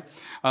 all right?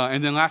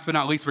 And then last but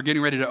not least, we're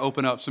getting ready to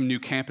open up some new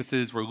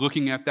campuses. We're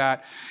looking at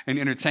that and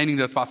entertaining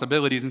those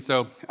possibilities. And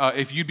so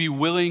if you'd be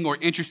willing or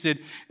interested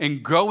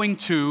in going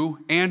to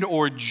and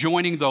or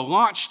joining the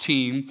launch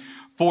team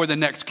for the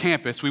next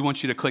campus, we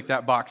want you to click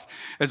that box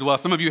as well.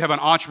 Some of you have an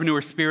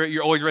entrepreneur spirit.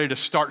 You're always ready to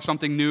start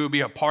something new,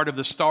 be a part of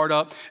the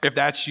startup. If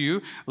that's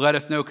you, let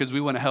us know, because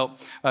we want to help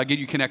get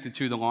you connected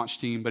to the launch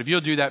team. But if you'll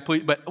do that,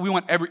 please. But we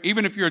want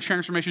even if you're a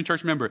Transformation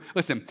Church member,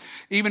 listen,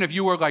 even if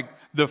you were like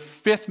the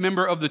 5th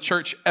member of the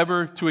church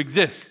ever to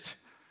exist,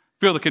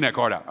 fill the Connect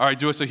card out. All right,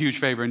 do us a huge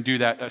favor and do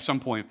that at some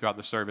point throughout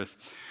the service.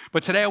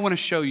 But today I want to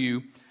show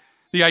you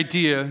the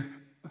idea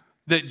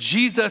that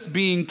Jesus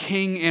being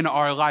king in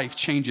our life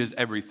changes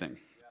everything.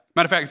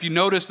 Matter of fact, if you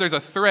notice, there's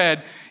a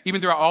thread, even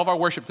throughout all of our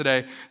worship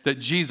today, that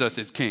Jesus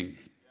is king.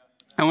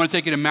 I want to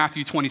take you to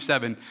Matthew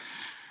 27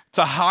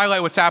 to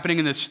highlight what's happening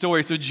in this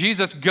story. So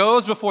Jesus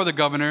goes before the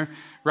governor,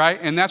 right?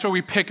 And that's where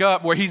we pick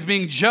up, where he's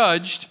being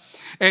judged.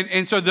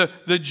 And so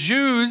the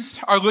Jews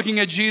are looking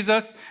at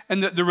Jesus,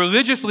 and the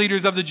religious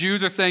leaders of the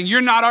Jews are saying,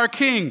 "You're not our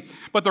king."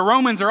 But the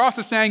Romans are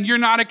also saying, "You're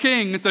not a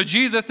king." And so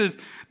Jesus is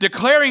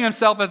declaring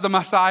himself as the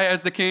Messiah,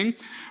 as the king,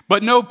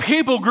 but no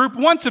people group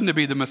wants him to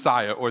be the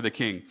Messiah or the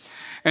king.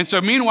 And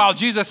so meanwhile,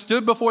 Jesus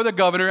stood before the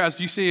governor, as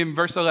you see in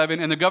verse 11,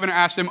 and the governor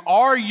asked him,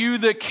 "Are you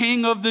the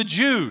king of the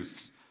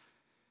Jews?"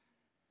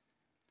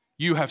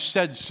 "You have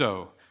said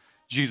so,"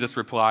 Jesus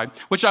replied,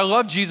 which I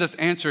love Jesus'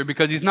 answer,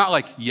 because he's not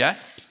like,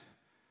 "Yes."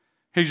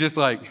 He's just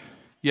like,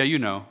 "Yeah, you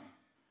know."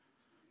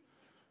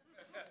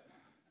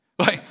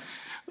 Like,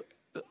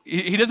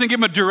 he doesn't give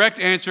him a direct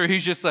answer.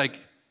 He's just like,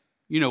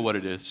 "You know what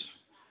it is."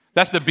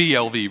 That's the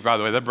BLV, by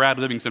the way, the Brad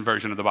Livingston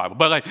version of the Bible.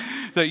 But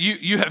so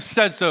you have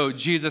said so,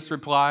 Jesus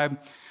replied.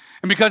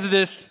 And because of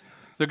this,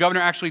 the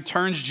governor actually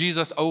turns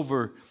Jesus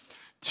over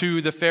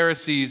to the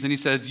Pharisees, and he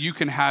says, "You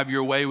can have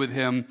your way with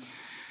him."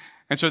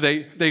 And so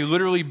they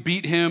literally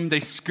beat him. They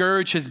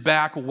scourge his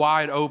back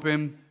wide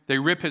open. They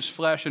rip his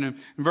flesh. And in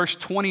verse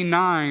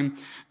 29,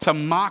 to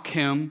mock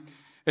him,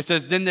 it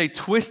says, "Then they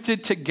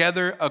twisted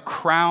together a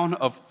crown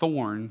of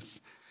thorns,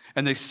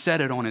 and they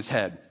set it on his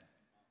head."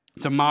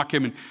 To mock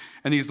him,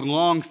 and these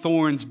long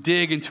thorns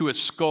dig into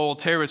his skull,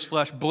 tear his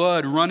flesh,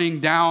 blood running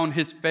down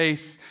his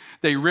face.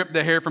 They rip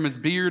the hair from his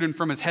beard and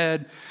from his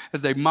head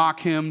as they mock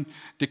him,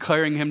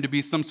 declaring him to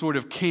be some sort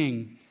of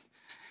king.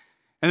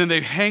 And then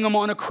they hang him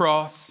on a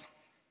cross,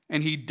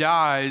 and he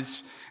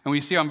dies. And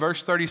we see on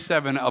verse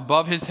 37,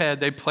 above his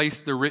head, they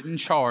place the written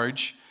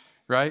charge,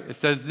 right? It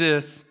says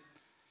this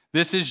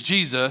is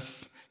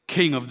Jesus,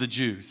 King of the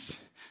Jews.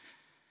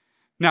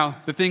 Now,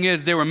 the thing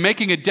is, they were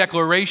making a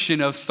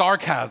declaration of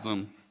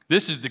sarcasm.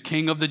 This is the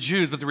King of the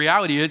Jews. But the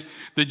reality is,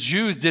 the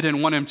Jews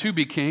didn't want him to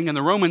be king, and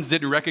the Romans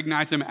didn't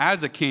recognize him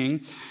as a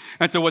king.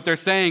 And so what they're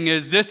saying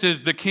is, this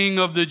is the King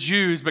of the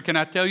Jews. But can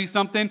I tell you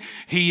something?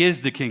 He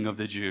is the King of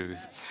the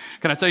Jews.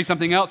 Can I tell you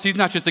something else? He's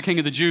not just the King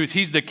of the Jews.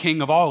 He's the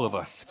King of all of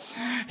us.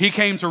 He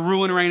came to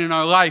rule and reign in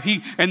our life.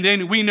 And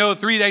then we know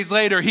 3 days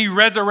later, he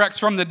resurrects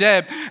from the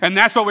dead. And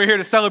that's what we're here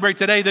to celebrate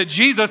today, that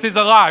Jesus is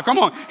alive. Come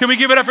on. Can we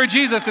give it up for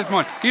Jesus this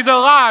morning? He's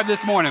alive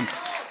this morning.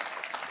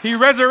 He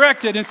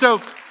resurrected. And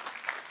so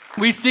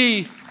we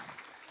see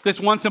this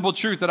one simple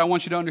truth that I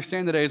want you to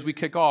understand today as we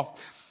kick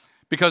off,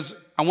 because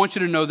I want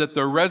you to know that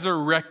the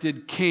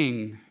resurrected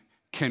King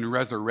can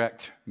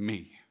resurrect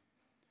me.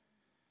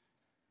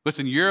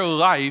 Listen, your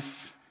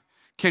life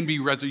can be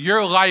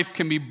your life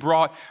can be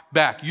brought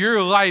back.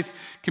 Your life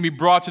can be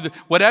brought to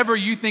whatever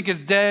you think is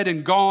dead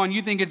and gone,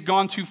 you think it's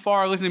gone too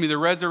far. Listen to me, the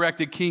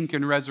resurrected King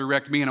can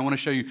resurrect me. And I want to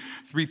show you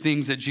 3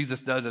 things that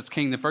Jesus does as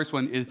king. The first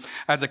one is,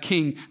 as a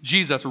king,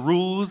 Jesus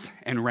rules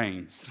and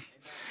reigns.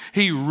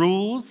 He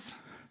rules,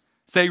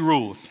 say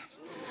rules,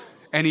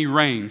 and he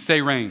reigns,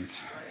 say reigns.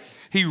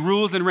 He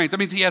rules and reigns. That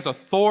means he has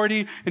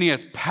authority and he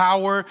has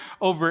power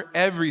over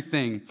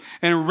everything.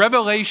 And in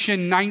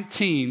Revelation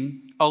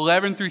 19,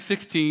 11 through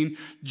 16,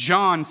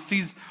 John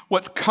sees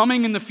what's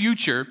coming in the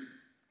future.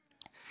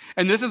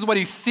 And this is what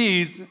he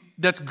sees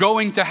that's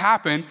going to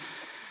happen.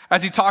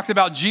 As he talks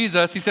about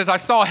Jesus, he says, "I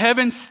saw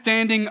heaven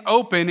standing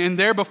open, and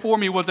there before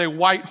me was a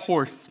white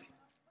horse,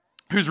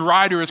 whose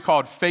rider is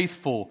called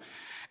Faithful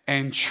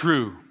and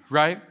True,"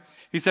 right?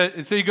 He said,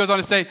 and so he goes on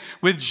to say,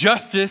 "With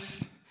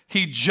justice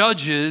he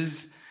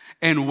judges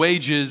and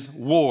wages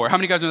war. How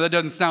many guys know that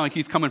doesn't sound like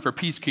he's coming for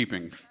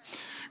peacekeeping?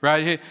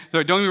 Right?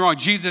 So don't get me wrong,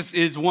 Jesus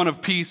is one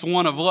of peace,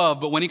 one of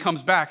love, but when he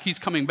comes back, he's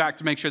coming back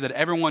to make sure that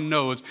everyone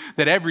knows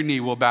that every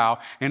knee will bow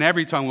and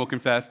every tongue will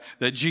confess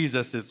that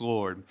Jesus is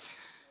Lord.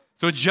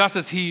 So just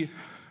as he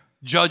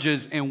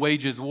judges and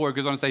wages war, it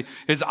goes on to say,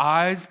 his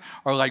eyes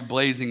are like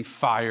blazing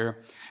fire,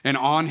 and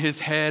on his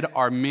head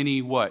are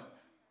many what?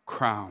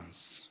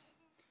 Crowns.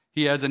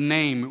 He has a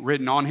name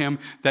written on him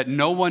that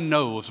no one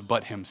knows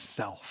but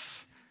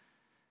himself.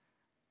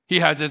 He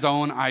has his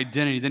own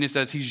identity. Then it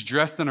says he's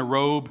dressed in a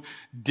robe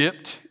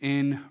dipped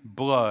in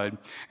blood,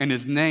 and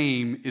his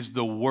name is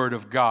the Word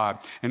of God.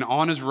 And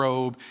on his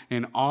robe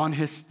and on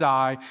his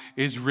thigh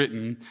is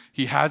written,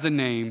 he has a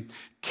name,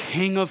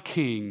 King of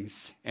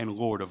Kings and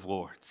Lord of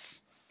Lords.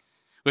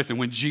 Listen,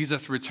 when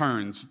Jesus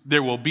returns,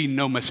 there will be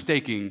no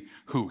mistaking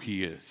who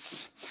he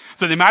is.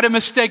 So they might have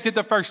mistaken it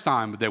the first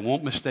time, but they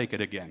won't mistake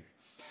it again.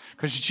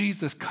 Because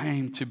Jesus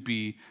came to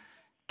be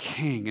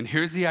king. And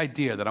here's the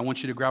idea that I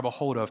want you to grab a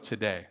hold of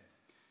today,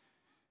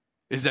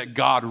 is that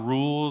God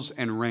rules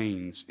and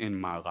reigns in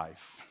my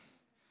life.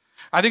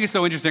 I think it's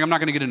so interesting. I'm not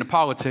going to get into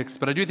politics,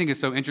 but I do think it's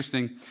so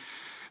interesting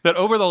that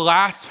over the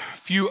last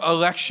few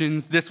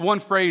elections, this one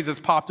phrase has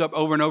popped up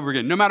over and over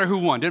again, no matter who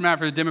won. Didn't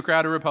matter if it's a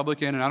Democrat or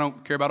Republican, and I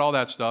don't care about all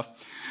that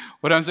stuff.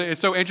 But I'm saying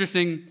it's so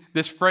interesting,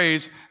 this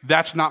phrase,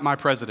 that's not my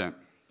president.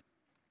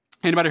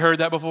 Anybody heard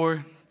that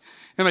before?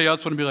 Anybody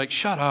else want to be like,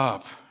 shut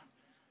up,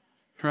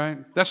 right?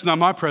 That's not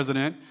my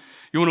president.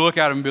 You want to look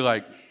at him and be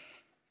like,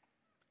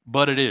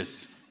 but it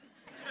is.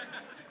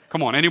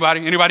 Come on,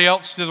 anybody? Anybody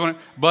else? Just want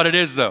to, but it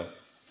is though,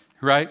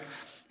 right?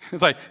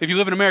 It's like, if you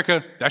live in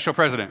America, that's your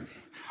president.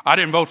 I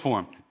didn't vote for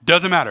him.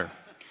 Doesn't matter.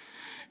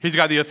 He's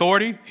got the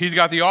authority. He's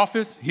got the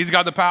office. He's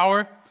got the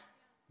power.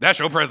 That's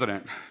your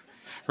president,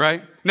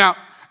 right? Now,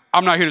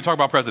 I'm not here to talk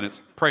about presidents.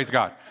 Praise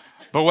God.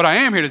 But what I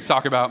am here to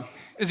talk about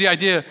is the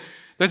idea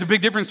there's a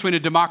big difference between a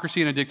democracy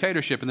and a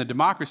dictatorship. In the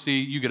democracy,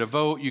 you get a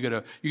vote, you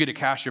get to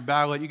cast your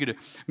ballot, you get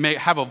to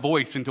have a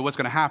voice into what's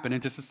going to happen,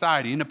 into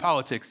society, into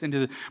politics,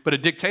 but a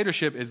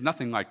dictatorship is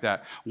nothing like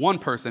that. One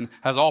person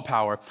has all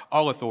power,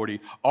 all authority,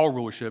 all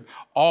rulership,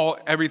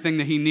 everything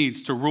that he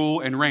needs to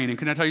rule and reign. And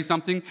can I tell you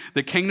something?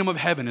 The kingdom of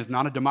heaven is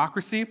not a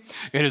democracy,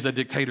 it is a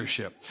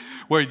dictatorship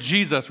where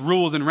Jesus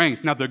rules and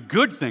reigns. Now, the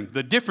good thing,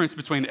 the difference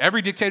between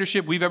every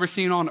dictatorship we've ever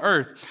seen on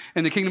earth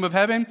and the kingdom of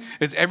heaven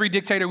is every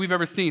dictator we've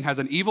ever seen has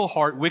an evil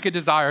heart, wicked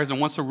desires, and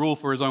wants to rule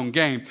for his own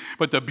gain.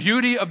 But the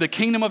beauty of the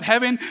kingdom of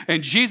heaven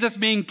and Jesus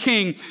being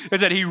king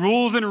is that he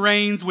rules and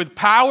reigns with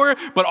power,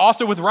 but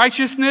also with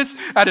righteousness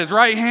at his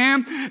right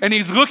hand. And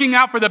he's looking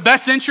out for the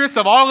best interests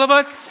of all of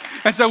us.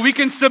 And so we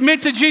can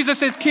submit to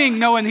Jesus as king,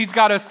 knowing he's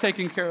got us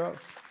taken care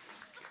of.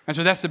 And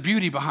so that's the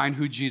beauty behind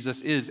who Jesus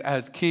is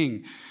as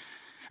king.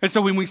 And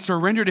so when we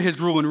surrender to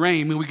his rule and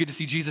reign, we get to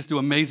see Jesus do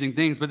amazing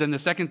things. But then the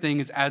second thing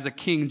is, as a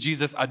king,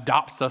 Jesus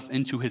adopts us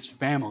into his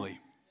family.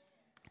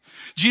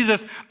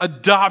 Jesus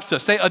adopts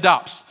us. Say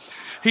adopts.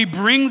 He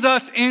brings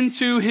us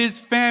into his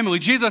family.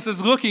 Jesus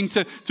is looking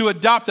to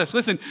adopt us.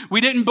 Listen, we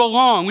didn't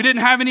belong. We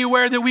didn't have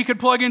anywhere that we could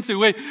plug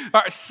into.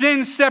 Our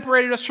sin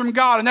separated us from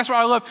God. And that's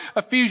why I love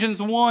Ephesians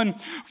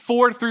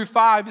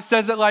 1:4-5. It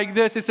says it like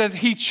this. It says,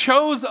 he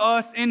chose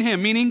us in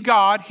him, meaning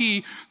God.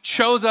 He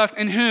chose us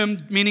in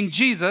him, meaning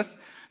Jesus.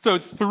 So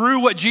through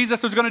what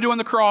Jesus was going to do on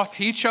the cross,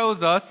 he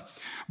chose us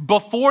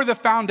before the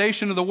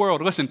foundation of the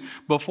world. Listen,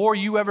 before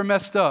you ever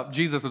messed up,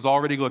 Jesus is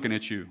already looking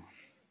at you.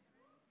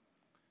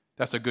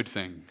 That's a good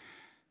thing.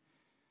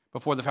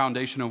 Before the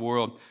foundation of the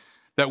world,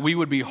 that we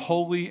would be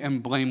holy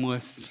and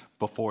blameless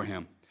before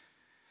him.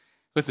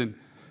 Listen,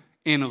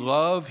 in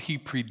love, he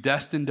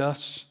predestined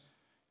us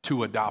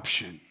to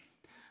adoption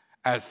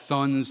as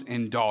sons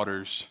and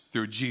daughters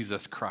through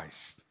Jesus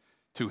Christ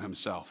to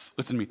himself.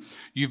 Listen to me,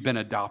 you've been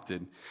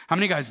adopted. How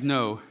many guys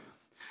know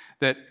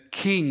that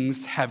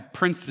kings have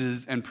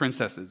princes and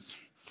princesses?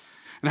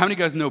 And how many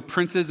guys know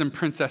princes and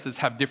princesses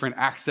have different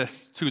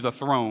access to the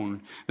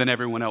throne than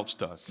everyone else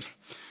does,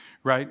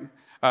 right?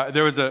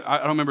 There was I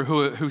don't remember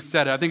who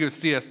said it. I think it was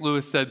C.S.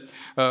 Lewis said,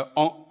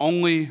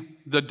 only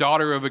the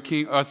daughter of a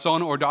king, a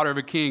son or daughter of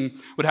a king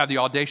would have the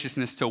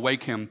audaciousness to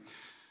wake him,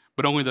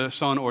 but only the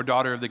son or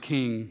daughter of the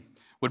king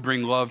would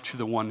bring love to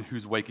the one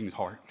who's waking his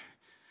heart.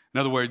 In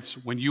other words,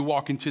 when you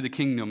walk into the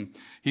kingdom,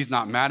 he's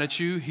not mad at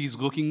you. He's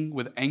looking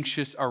with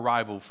anxious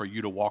arrival for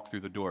you to walk through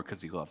the door because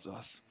he loves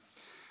us.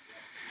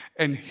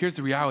 And here's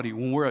the reality.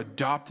 When we're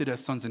adopted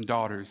as sons and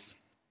daughters,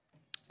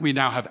 we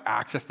now have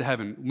access to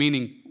heaven,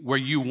 meaning where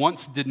you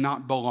once did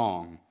not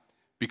belong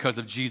because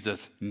of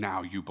Jesus,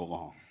 now you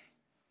belong.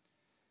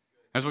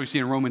 That's what we see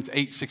in Romans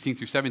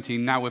 8:16-17.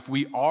 Now, if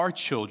we are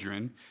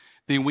children,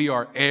 then we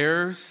are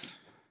heirs,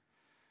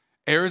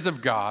 heirs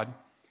of God,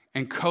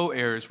 and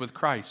co-heirs with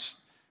Christ,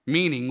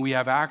 meaning we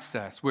have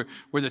access. We're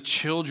the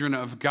children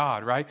of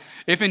God, right?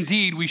 If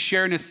indeed we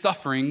share in his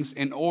sufferings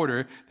in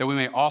order that we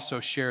may also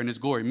share in his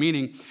glory,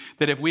 meaning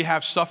that if we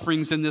have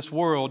sufferings in this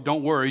world,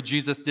 don't worry,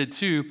 Jesus did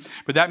too,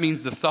 but that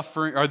means the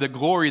suffering or the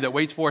glory that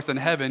waits for us in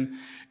heaven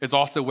is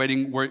also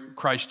waiting where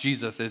Christ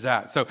Jesus is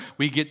at. So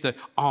we get the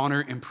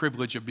honor and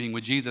privilege of being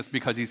with Jesus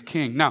because he's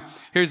king. Now,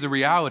 here's the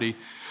reality.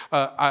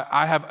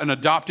 I have an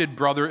adopted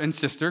brother and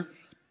sister,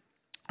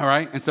 all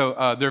right? And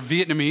so they're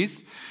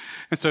Vietnamese,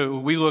 and so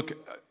we look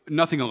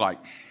nothing alike.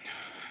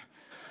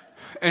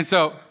 And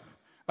so,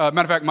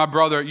 matter of fact, my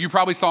brother, you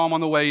probably saw him on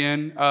the way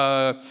in.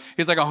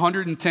 He's like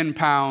 110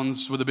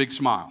 pounds with a big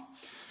smile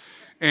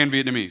and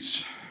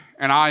Vietnamese.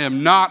 And I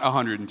am not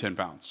 110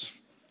 pounds.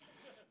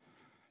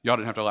 Y'all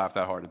didn't have to laugh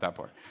that hard at that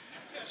part.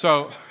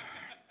 So,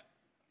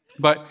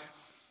 but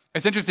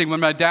it's interesting. When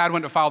my dad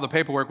went to file the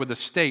paperwork with the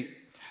state,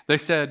 they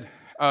said,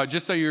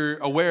 just so you're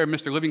aware,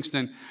 Mr.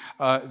 Livingston,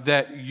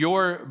 that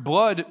your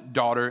blood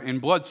daughter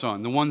and blood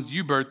son, the ones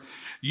you birthed,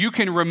 you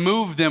can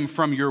remove them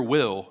from your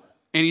will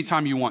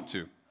anytime you want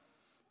to.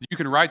 You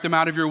can write them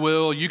out of your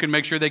will. You can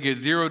make sure they get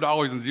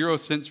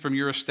 $0 from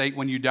your estate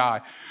when you die.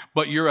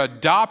 But your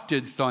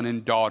adopted son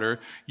and daughter,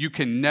 you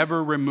can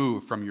never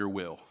remove from your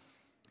will.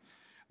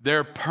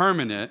 They're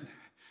permanent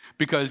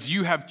because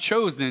you have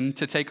chosen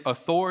to take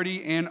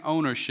authority and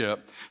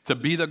ownership to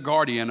be the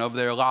guardian of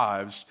their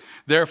lives.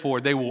 Therefore,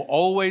 they will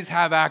always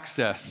have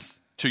access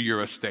to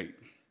your estate.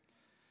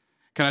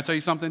 Can I tell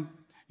you something?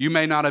 You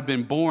may not have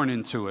been born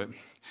into it,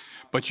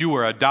 but you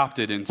were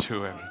adopted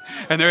into it.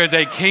 And there is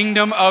a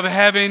kingdom of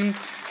heaven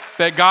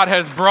that God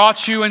has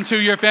brought you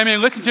into your family.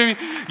 And listen to me,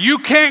 you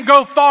can't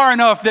go far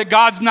enough that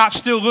God's not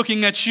still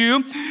looking at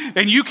you.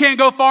 And you can't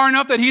go far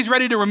enough that he's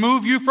ready to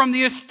remove you from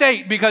the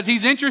estate because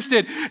he's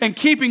interested in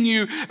keeping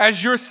you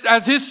as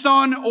his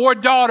son or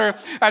daughter,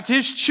 as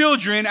his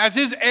children, as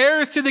his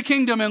heirs to the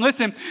kingdom. And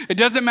listen, it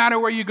doesn't matter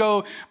where you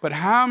go, but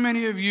how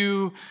many of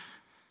you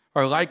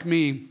are like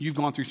me? You've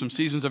gone through some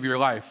seasons of your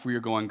life where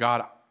you're going,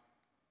 God,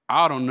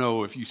 I don't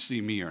know if you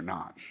see me or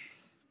not.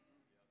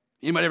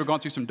 Anybody ever gone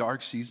through some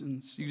dark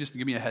seasons? You just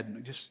give me a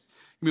head, just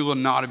give me a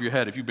little nod of your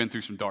head if you've been through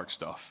some dark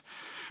stuff,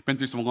 been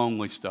through some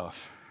lonely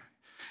stuff.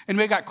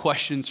 Anybody got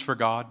questions for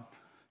God?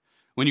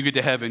 When you get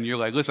to heaven, you're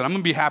like, listen, I'm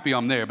going to be happy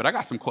I'm there, but I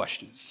got some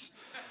questions.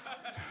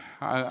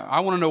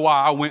 I want to know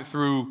why I went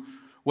through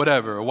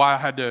whatever, or why I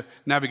had to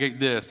navigate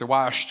this, or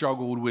why I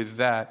struggled with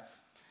that.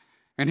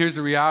 And here's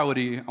the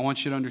reality. I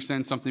want you to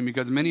understand something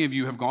because many of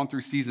you have gone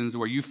through seasons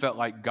where you felt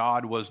like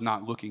God was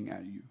not looking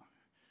at you.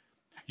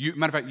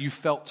 Matter of fact, you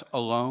felt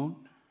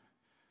alone.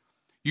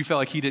 You felt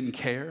like he didn't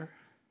care.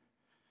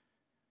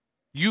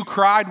 You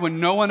cried when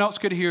no one else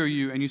could hear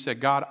you, and you said,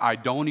 God, I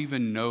don't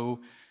even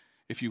know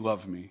if you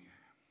love me.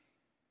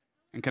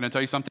 And can I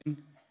tell you something?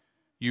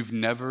 You've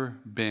never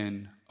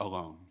been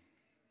alone.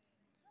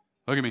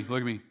 Look at me,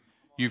 look at me.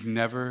 You've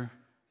never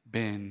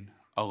been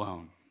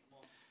alone.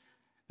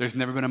 There's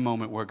never been a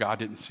moment where God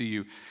didn't see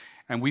you.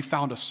 And we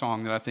found a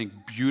song that I think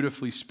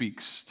beautifully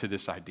speaks to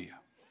this idea.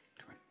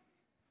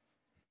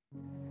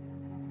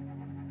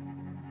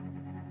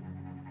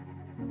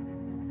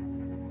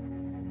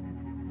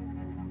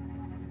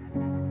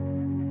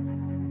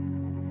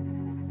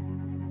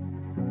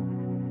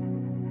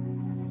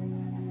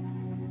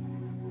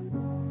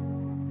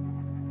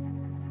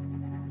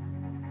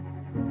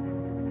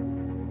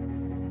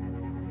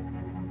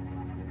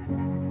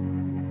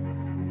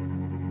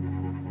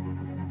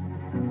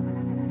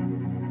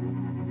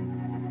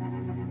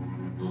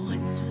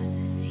 Once was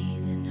a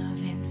season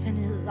of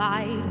infinite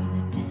light when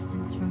the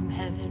distance from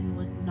heaven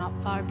was not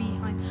far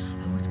behind.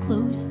 I was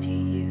close to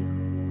you.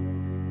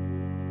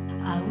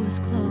 I was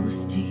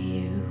close to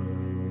you.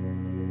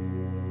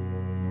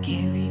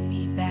 Carry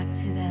me back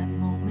to that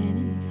moment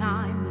in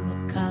time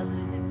when the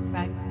colors and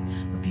fragments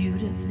were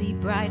beautifully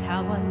bright.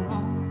 How I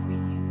long for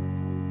you.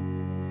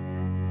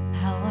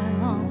 How I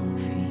long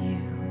for you.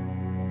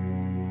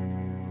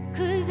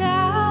 'Cause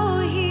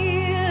out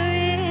here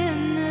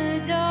in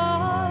the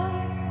dark,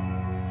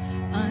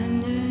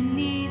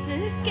 underneath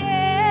the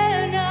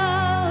canopy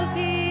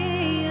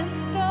of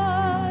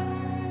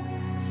stars,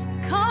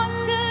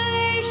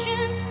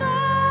 constellations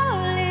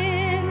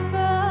falling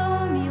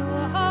from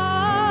your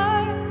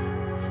heart,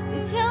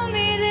 they tell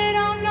me that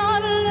I'm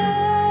not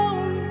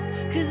alone.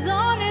 'Cause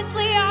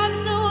honestly, I'm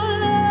so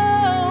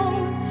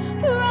alone.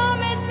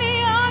 Promise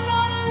me I'm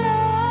not alone.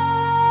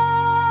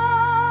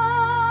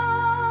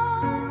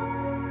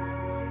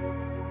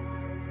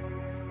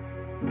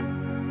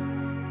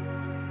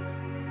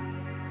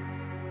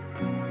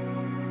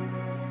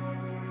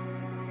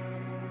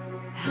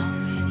 How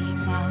many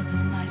miles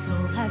does my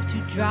soul have to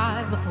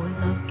drive before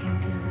love can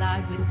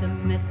collide with the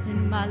mess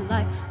in my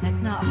life?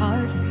 That's not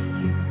hard for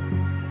you.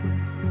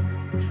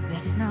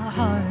 That's not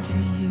hard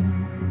for you.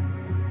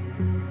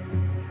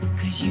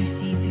 'Cause you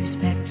see through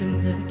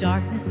spectrums of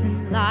darkness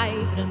and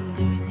light. But I'm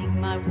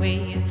losing my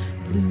way and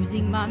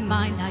losing my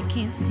mind. I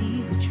can't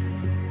see the truth.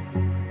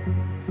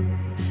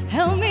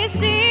 Help me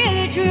see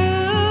the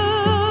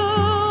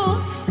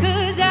truth.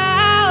 'Cause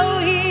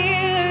out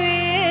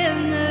here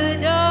in the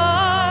dark,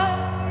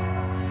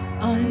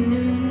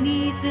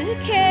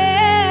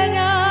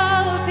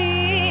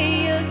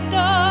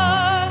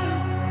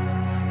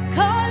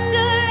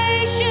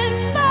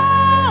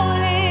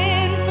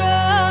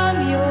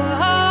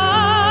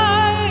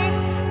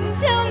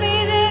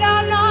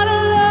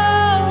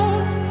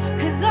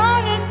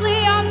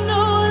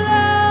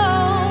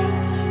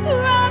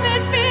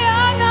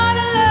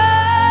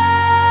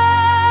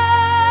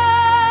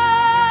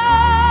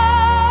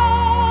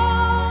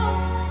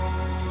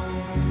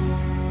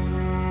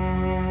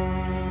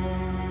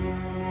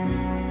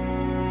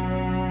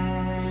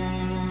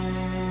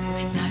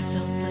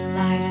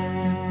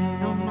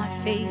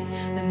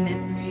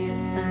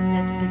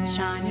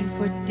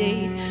 for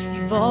days.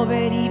 You've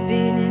already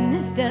been in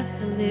this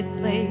desolate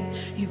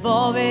place. You've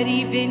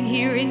already been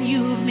here and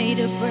you've made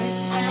a break.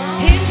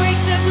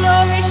 Pinpricks of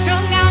glory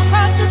strung out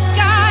across the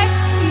sky.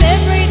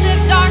 Memories of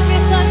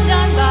darkness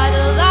undone by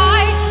the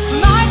light.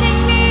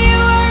 Reminding me you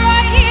are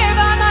right here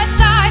by my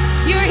side.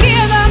 You're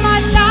here by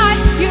my side.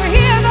 You're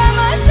here by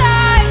my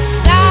side.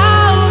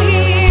 Now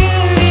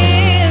here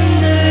in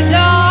the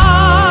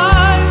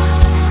dark,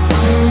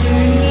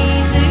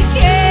 underneath the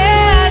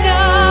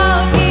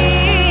canopy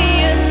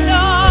of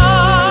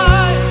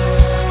stars,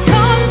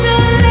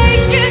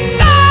 constellations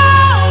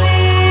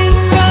falling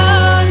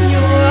from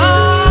your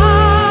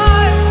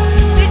heart.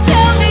 They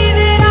tell me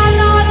that I'm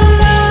not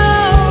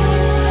alone.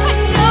 I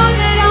know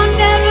that I'm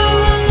never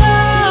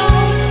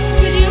alone.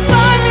 'Cause you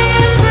find me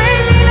and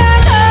bring me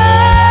back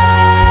home.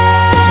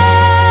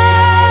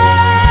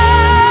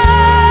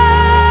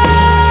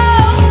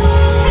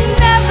 I'm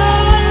never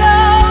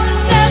alone,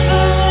 never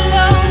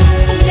alone,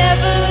 I'm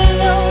never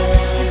alone.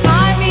 You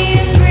find me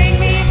and bring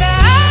me back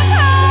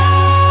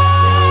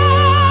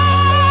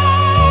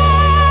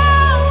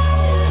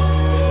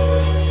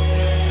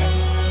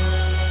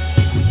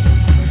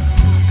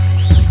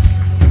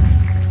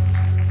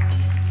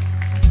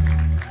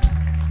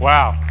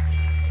Wow.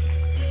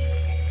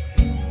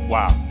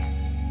 Wow.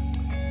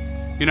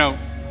 You know,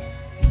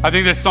 I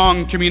think this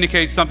song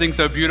communicates something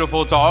so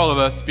beautiful to all of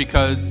us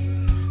because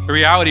the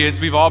reality is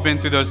we've all been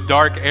through those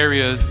dark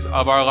areas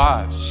of our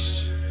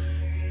lives.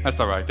 That's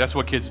all right. That's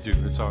what kids do.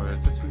 It's all right.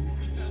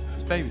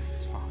 It's babies.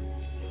 It's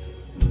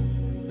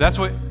fine.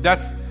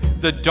 That's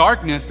the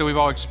darkness that we've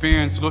all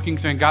experienced, looking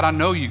saying, God, I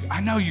know you.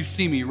 I know you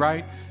see me,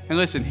 right? And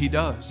listen, he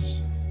does.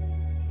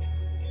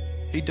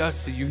 He does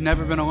see. You've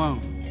never been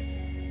alone.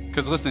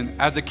 Because listen,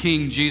 as a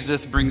king,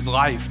 Jesus brings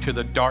life to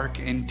the dark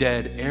and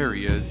dead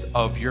areas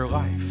of your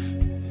life.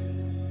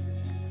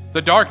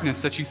 The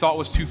darkness that you thought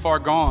was too far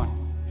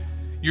gone.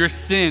 Your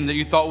sin that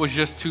you thought was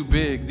just too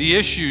big. The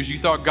issues you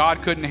thought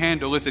God couldn't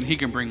handle. Listen, he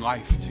can bring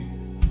life to you.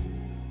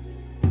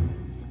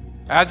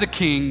 As a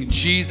king,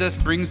 Jesus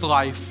brings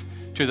life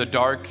to the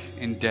dark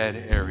and dead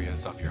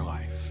areas of your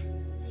life.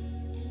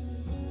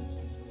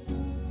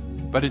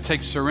 But it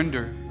takes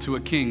surrender to a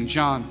king.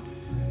 John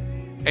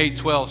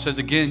 8:12 says,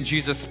 again,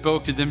 Jesus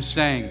spoke to them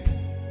saying,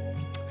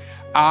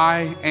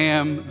 I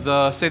am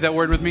the, say that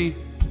word with me,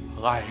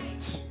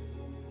 light,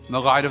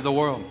 the light of the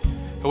world.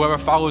 Whoever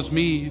follows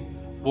me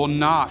will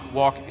not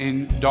walk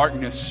in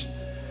darkness,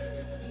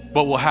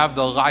 but will have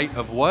the light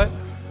of what?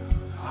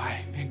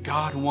 Light. And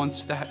God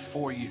wants that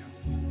for you.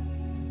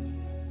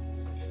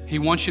 He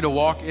wants you to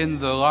walk in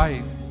the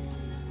light.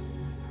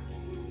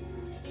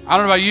 I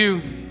don't know about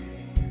you.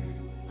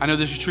 I know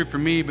this is true for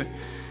me, but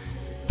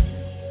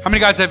how many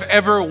guys have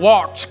ever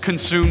walked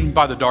consumed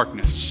by the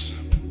darkness?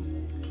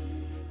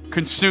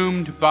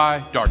 Consumed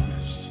by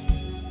darkness.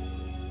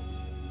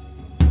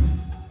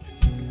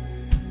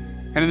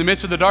 And in the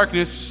midst of the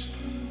darkness,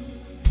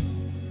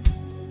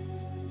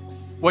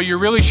 what you're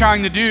really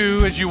trying to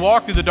do as you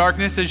walk through the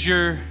darkness is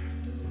you're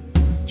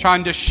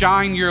trying to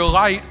shine your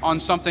light on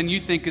something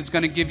you think is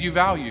going to give you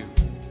value.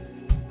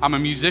 I'm a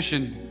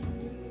musician,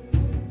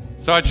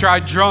 so I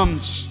tried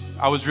drums.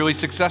 I was really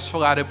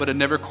successful at it, but it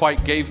never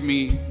quite gave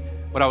me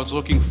what I was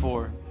looking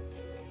for.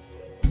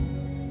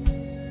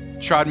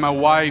 Tried my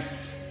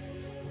wife.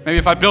 Maybe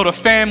if I build a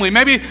family,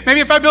 maybe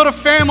if I build a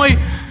family,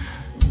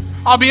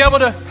 I'll be able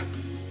to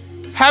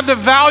have the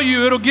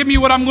value. It'll give me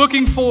what I'm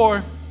looking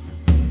for.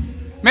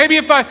 Maybe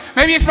it's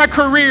my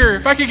career.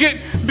 If I could get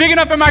big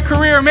enough in my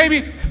career,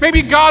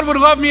 maybe God would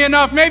love me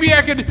enough. Maybe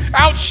I could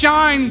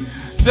outshine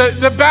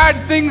the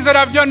bad things that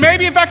I've done.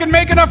 Maybe if I could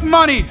make enough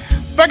money.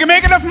 If I could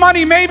make enough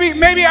money,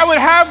 maybe I would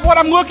have what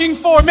I'm looking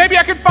for. Maybe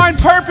I could find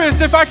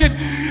purpose. If I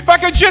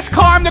could just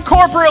climb the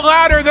corporate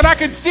ladder, then I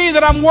could see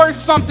that I'm worth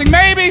something.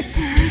 Maybe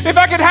if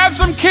I could have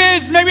some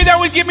kids, maybe that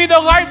would give me the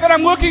light that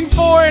I'm looking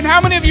for. And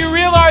how many of you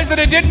realize that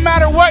it didn't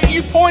matter what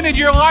you pointed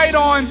your light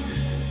on,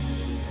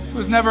 it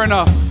was never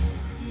enough?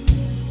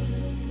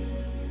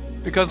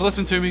 Because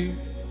listen to me,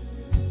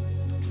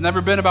 it's never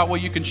been about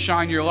what you can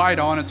shine your light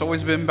on. It's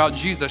always been about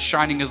Jesus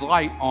shining his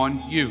light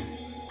on you.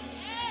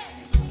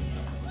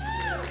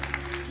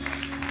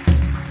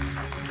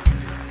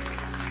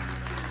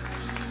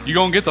 You're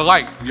going to get the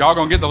light. Y'all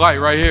going to get the light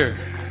right here.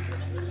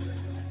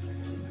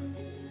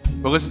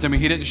 But listen to me,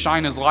 he didn't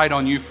shine his light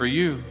on you for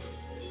you.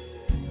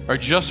 Or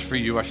just for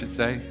you, I should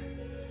say.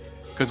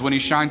 Because when he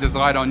shines his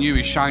light on you,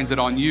 he shines it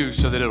on you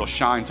so that it'll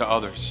shine to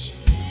others.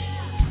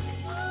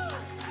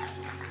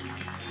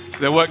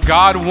 That what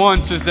God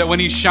wants is that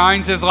when he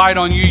shines his light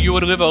on you, you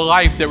would live a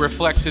life that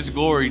reflects his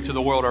glory to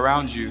the world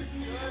around you.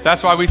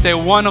 That's why we say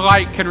one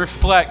light can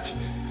reflect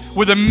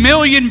with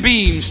 1,000,000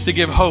 beams to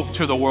give hope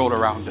to the world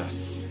around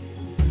us.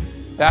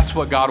 That's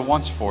what God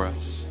wants for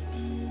us.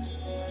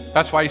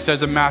 That's why he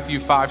says in Matthew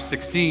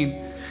 5:16,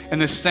 in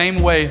the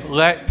same way,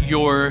 let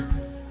your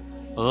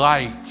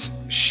light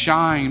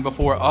shine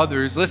before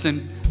others.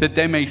 Listen, that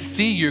they may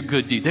see your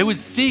good deed. They would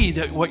see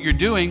that what you're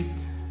doing,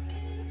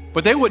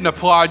 but they wouldn't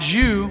applaud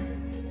you.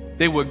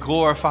 They would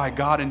glorify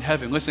God in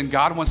heaven. Listen,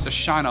 God wants to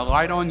shine a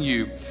light on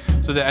you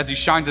so that as he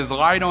shines his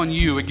light on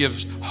you, it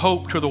gives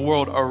hope to the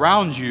world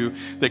around you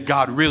that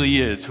God really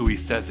is who he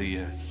says he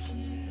is.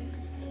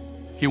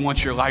 He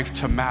wants your life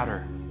to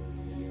matter.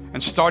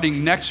 And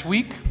starting next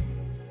week,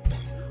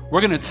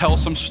 we're going to tell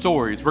some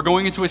stories. We're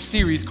going into a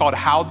series called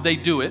How'd They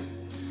Do It?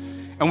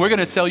 And we're going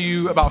to tell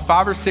you about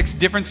 5 or 6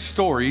 different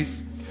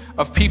stories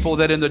of people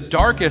that in the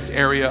darkest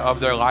area of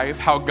their life,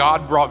 how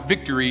God brought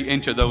victory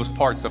into those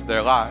parts of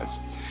their lives.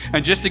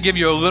 And just to give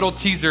you a little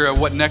teaser of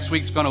what next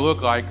week's going to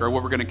look like, or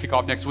what we're going to kick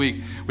off next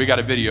week, we got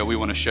a video we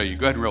want to show you.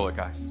 Go ahead and roll it,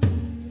 guys.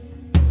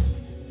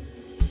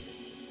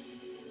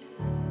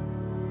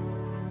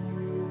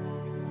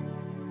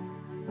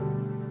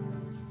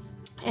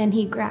 And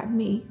he grabbed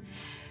me,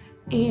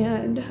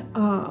 and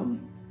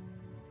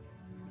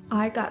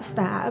I got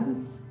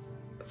stabbed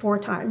 4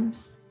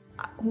 times.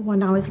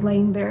 When I was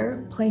laying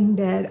there playing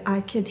dead,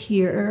 I could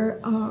hear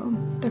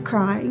the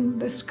crying,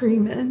 the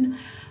screaming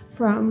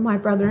from my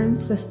brother and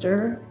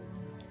sister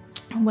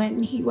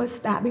when he was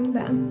stabbing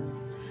them.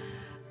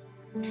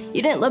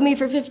 You didn't love me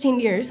for 15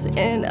 years,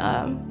 and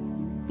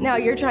now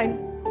you're trying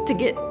to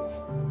get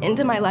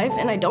into my life,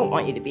 and I don't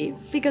want you to be,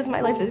 because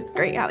my life is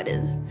great how it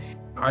is.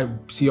 I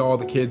see all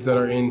the kids that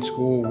are in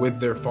school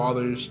with their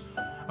fathers,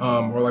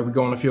 or like we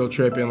go on a field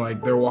trip and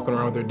like they're walking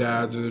around with their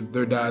dads, or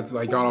their dads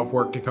like got off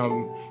work to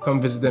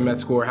come visit them at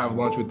school or have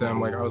lunch with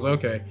them. Like I was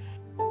okay.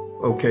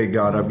 Okay,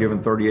 God, I've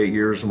given 38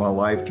 years of my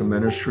life to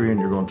ministry, and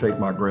you're going to take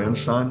my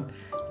grandson.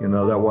 You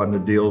know, that wasn't a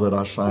deal that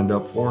I signed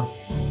up for.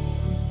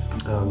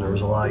 There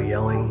was a lot of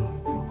yelling,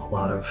 a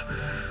lot of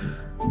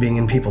being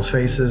in people's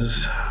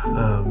faces.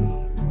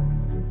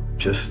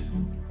 Just,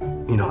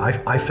 you know,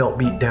 I felt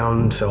beat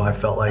down, so I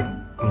felt like,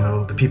 you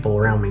know, the people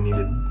around me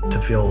needed to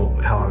feel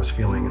how I was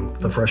feeling, and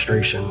the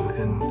frustration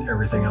and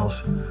everything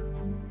else.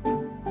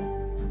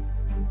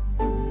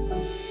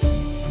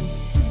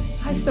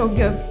 I still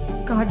give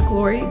God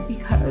glory,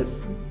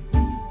 because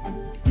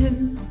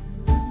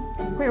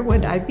where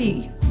would I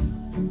be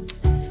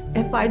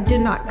if I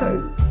did not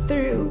go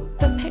through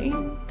the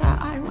pain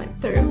that I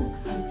went through?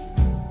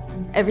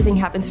 Everything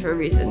happens for a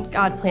reason.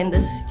 God planned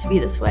this to be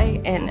this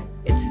way, and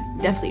it's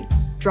definitely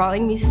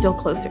drawing me still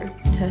closer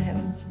to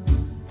him.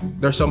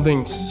 There's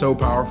something so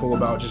powerful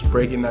about just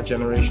breaking that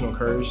generational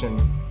curse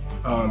and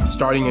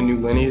starting a new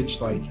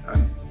lineage. Like,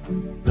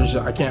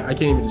 I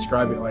can't even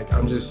describe it. Like,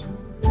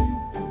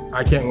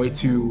 I can't wait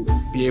to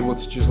be able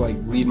to just like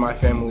lead my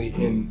family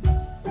and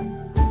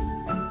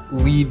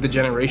lead the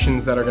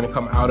generations that are going to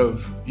come out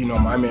of, you know,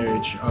 my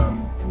marriage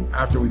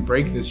after we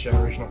break this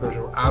generational curse,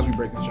 or as we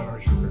break this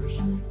generational curse.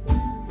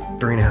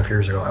 3.5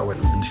 years ago, I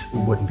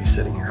wouldn't be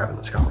sitting here having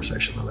this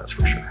conversation, though, that's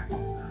for sure.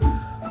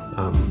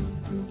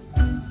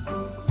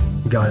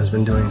 God has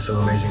been doing some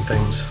amazing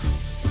things.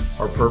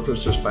 Our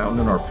purpose is found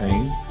in our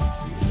pain,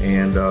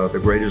 and the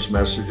greatest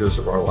messages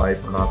of our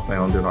life are not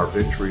found in our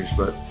victories,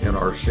 but in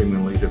our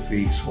seemingly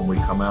defeats when we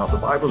come out. The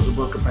Bible's a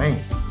book of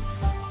pain.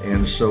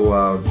 And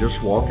so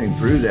just walking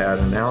through that,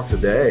 and now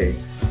today,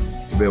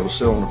 to be able to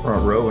sit on the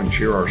front row and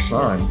cheer our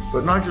son,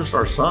 but not just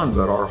our son,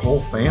 but our whole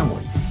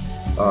family,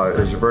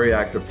 is a very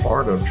active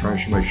part of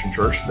Transformation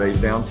Church today,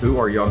 down to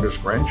our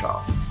youngest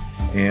grandchild.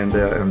 And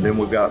then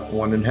we've got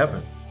one in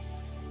heaven.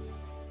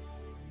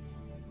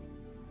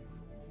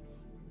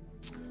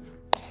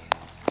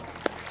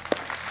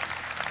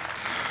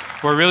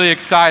 We're really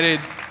excited.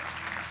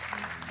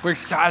 We're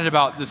excited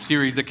about the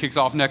series that kicks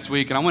off next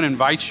week. And I want to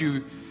invite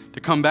you to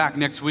come back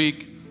next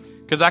week,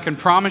 because I can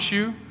promise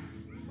you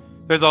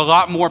there's a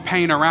lot more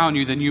pain around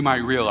you than you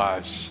might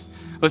realize.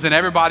 Listen,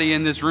 everybody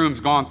in this room's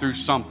gone through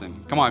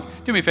something. Come on,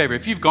 do me a favor.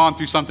 If you've gone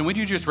through something, would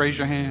you just raise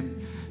your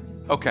hand?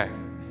 Okay.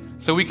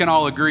 So we can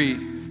all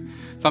agree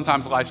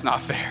sometimes life's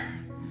not fair.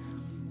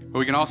 But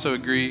we can also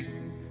agree,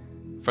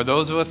 for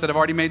those of us that have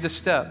already made the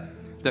step,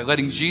 that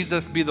letting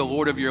Jesus be the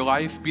Lord of your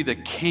life, be the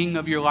king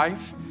of your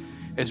life,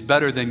 is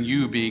better than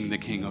you being the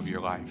king of your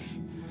life.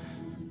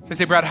 So I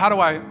say, Brad, how do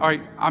all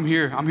right, I'm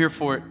here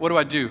for it. What do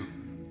I do?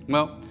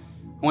 Well,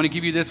 I want to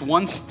give you this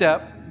one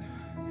step.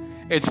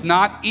 It's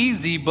not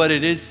easy, but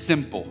it is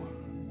simple.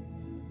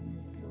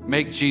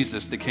 Make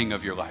Jesus the king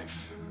of your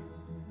life.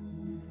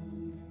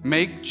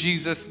 Make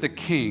Jesus the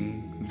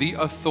king, the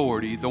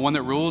authority, the one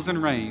that rules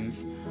and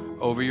reigns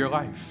over your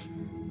life.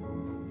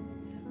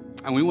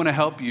 And we want to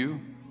help you,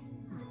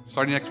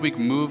 starting next week,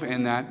 move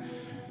in that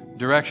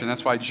direction.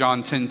 That's why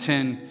John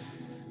 10:10,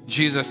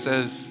 Jesus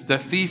says, the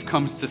thief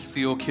comes to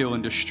steal, kill,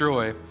 and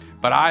destroy,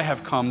 but I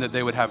have come that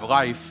they would have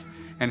life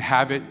and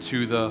have it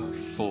to the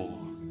full.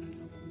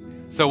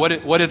 So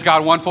what does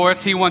God want for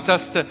us? He wants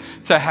us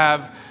to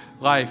have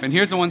life. And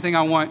here's the one thing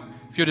I want,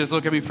 if you'll just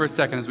look at me for a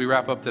second as we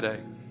wrap up today.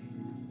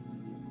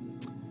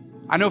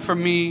 I know for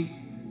me,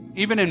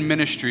 even in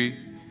ministry,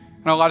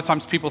 I know a lot of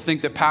times people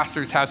think that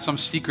pastors have some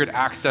secret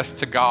access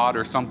to God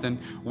or something.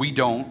 We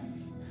don't.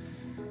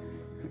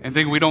 And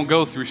think we don't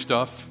go through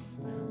stuff.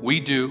 We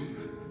do.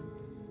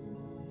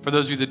 For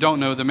those of you that don't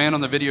know, the man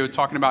on the video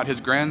talking about his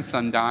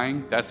grandson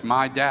dying, that's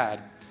my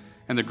dad.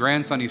 And the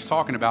grandson he's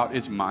talking about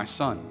is my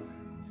son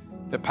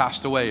that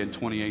passed away in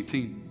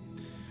 2018.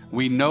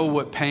 We know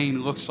what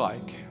pain looks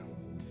like.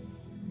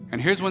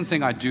 And here's one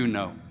thing I do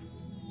know,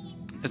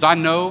 is I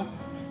know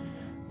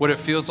what it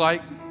feels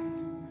like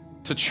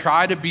to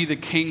try to be the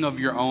king of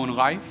your own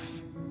life.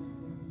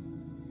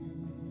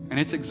 And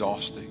it's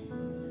exhausting.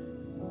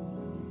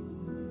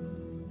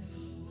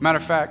 Matter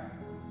of fact,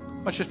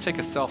 let's just take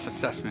a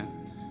self-assessment.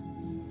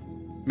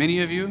 Many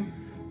of you,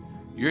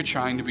 you're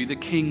trying to be the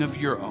king of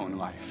your own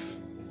life,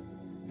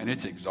 and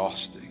it's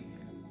exhausting.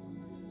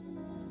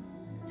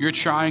 You're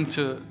trying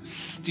to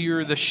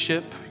steer the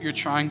ship. You're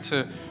trying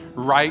to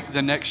write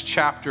the next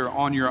chapter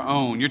on your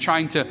own. You're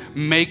trying to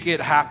make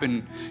it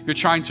happen. You're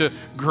trying to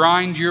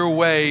grind your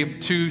way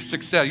to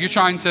success. You're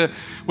trying to,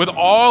 with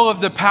all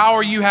of the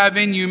power you have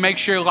in you, make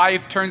sure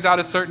life turns out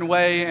a certain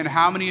way. And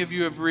how many of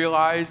you have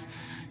realized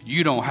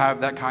you don't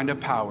have that kind of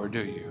power,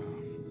 do you?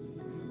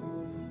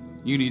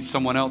 You need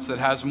someone else that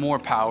has more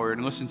power.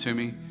 And listen to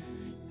me,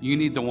 you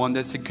need the one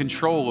that's in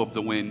control of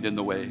the wind and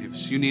the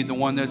waves. You need the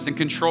one that's in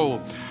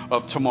control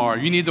of tomorrow.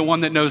 You need the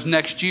one that knows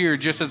next year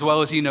just as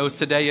well as he knows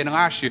today and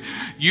last year.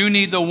 You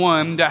need the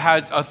one that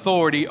has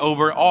authority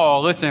over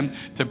all, listen,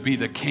 to be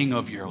the king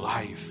of your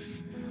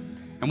life.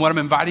 And what I'm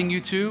inviting you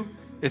to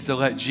is to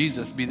let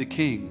Jesus be the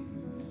king.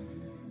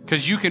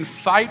 Because you can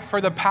fight for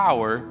the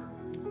power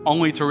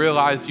only to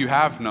realize you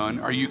have none,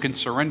 or you can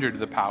surrender to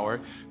the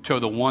power to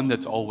the one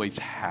that's always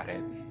had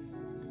it.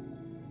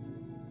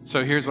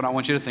 So here's what I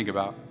want you to think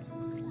about.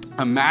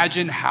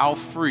 Imagine how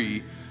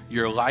free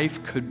your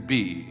life could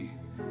be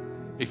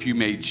if you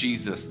made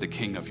Jesus the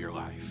king of your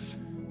life.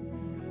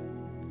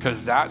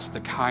 Because that's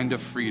the kind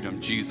of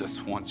freedom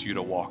Jesus wants you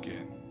to walk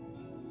in.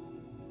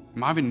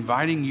 I'm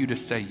inviting you to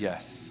say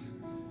yes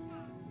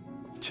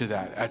to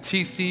that. At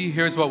TC,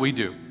 here's what we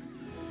do.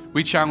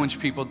 We challenge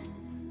people,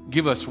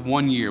 give us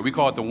 1 year. We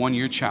call it the 1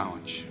 year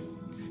challenge.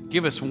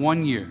 Give us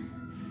 1 year.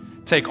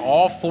 Take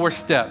all 4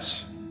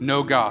 steps.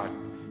 Know God.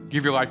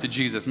 Give your life to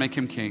Jesus. Make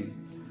him king.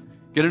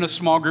 Get in a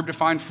small group to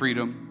find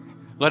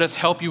freedom. Let us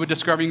help you with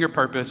discovering your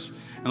purpose,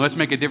 and let's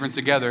make a difference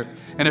together.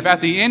 And if at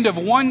the end of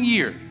 1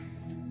 year,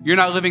 you're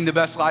not living the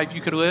best life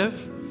you could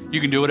live, you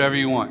can do whatever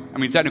you want. I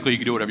mean, technically, you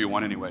can do whatever you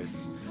want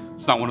anyways.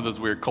 It's not one of those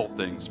weird cult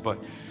things, but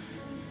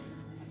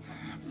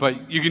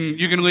you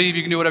can leave,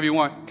 you can do whatever you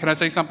want. Can I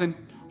say something?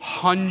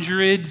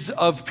 Hundreds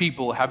of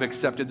people have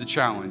accepted the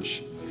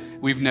challenge.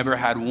 We've never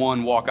had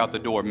one walk out the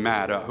door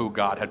mad at who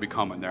God had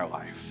become in their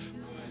life.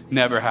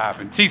 Never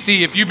happened.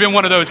 TC, if you've been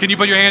one of those, can you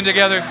put your hands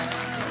together?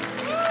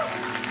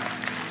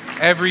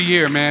 Every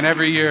year, man,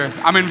 every year.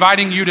 I'm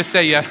inviting you to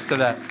say yes to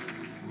that.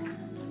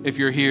 If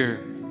you're here,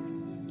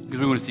 because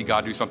we want to see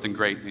God do something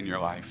great in your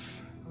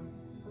life.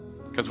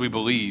 Because we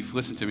believe,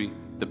 listen to me,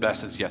 the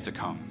best is yet to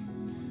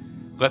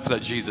come. Let's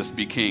let Jesus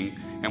be king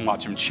and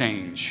watch him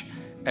change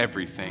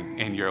everything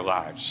in your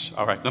lives.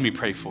 All right, let me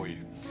pray for you.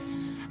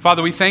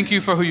 Father, we thank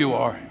you for who you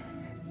are.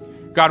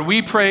 God,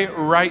 we pray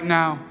right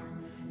now.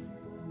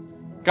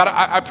 God,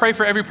 I pray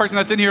for every person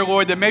that's in here,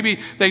 Lord, that maybe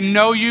they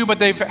know you, but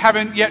they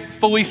haven't yet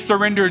fully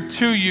surrendered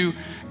to you.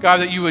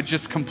 God, that you would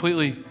just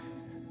completely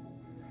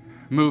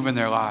move in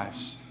their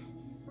lives.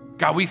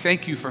 God, we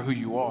thank you for who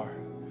you are.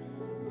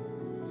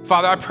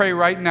 Father, I pray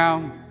right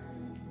now,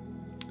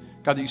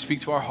 God, that you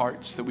speak to our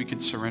hearts, that we can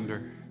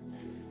surrender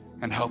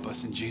and help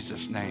us in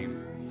Jesus'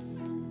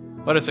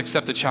 name. Let us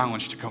accept the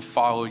challenge to come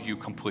follow you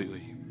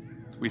completely.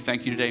 We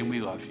thank you today and we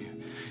love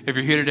you. If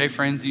you're here today,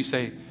 friends, you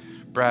say,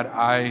 Brad,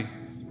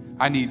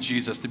 I need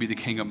Jesus to be the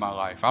king of my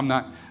life.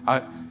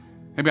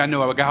 Maybe I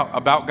know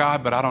about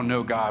God, but I don't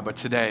know God. But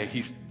today,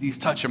 he's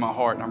touching my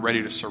heart, and I'm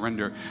ready to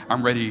surrender.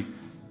 I'm ready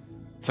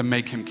to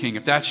make him king.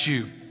 If that's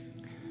you,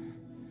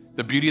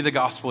 the beauty of the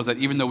gospel is that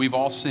even though we've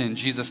all sinned,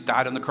 Jesus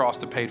died on the cross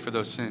to pay for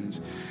those sins.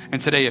 And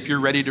today, if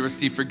you're ready to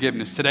receive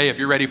forgiveness, today, if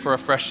you're ready for a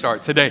fresh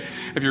start, today,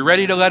 if you're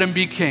ready to let him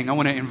be king, I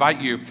want to invite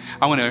you.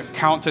 I want to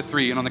count to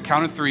 3. And on the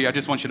count of 3, I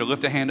just want you to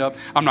lift a hand up.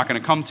 I'm not going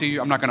to come to you.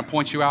 I'm not going to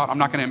point you out. I'm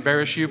not going to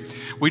embarrass you.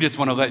 We just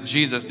want to let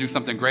Jesus do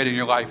something great in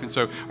your life. And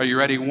so are you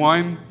ready?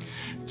 1,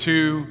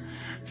 2,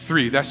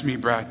 3. That's me,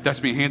 Brad.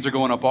 That's me. Hands are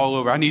going up all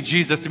over. I need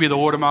Jesus to be the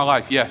Lord of my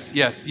life. Yes,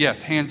 yes,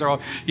 yes. Hands are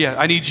all. Yeah,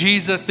 I need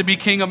Jesus to be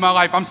king of my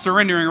life. I'm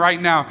surrendering right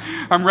now.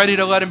 I'm ready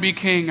to let him be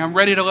king. I'm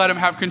ready to let him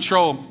have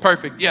control.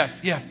 Perfect.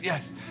 Yes, yes,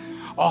 yes.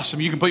 Awesome.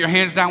 You can put your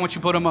hands down once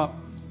you put them up.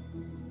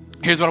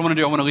 Here's what I want to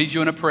do. I want to lead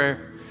you in a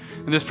prayer.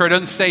 And this prayer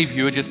doesn't save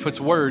you. It just puts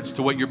words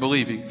to what you're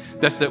believing.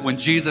 That's that when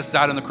Jesus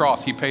died on the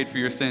cross, he paid for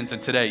your sins. And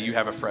today you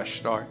have a fresh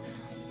start.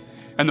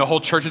 And the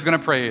whole church is going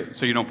to pray it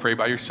so you don't pray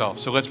by yourself.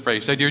 So let's pray.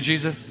 Say, dear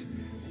Jesus,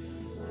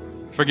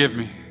 forgive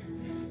me.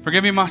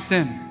 Forgive me my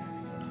sin.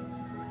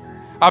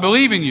 I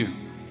believe in you.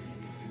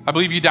 I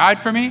believe you died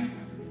for me,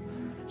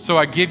 so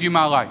I give you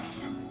my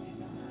life.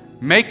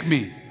 Make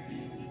me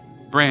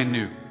brand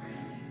new.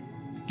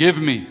 Give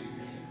me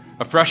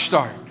a fresh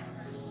start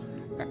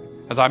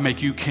as I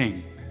make you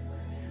king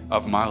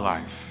of my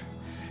life.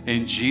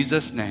 In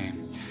Jesus'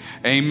 name,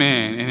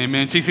 amen and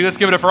amen. TC, let's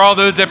give it up for all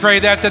those that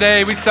prayed that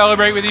today. We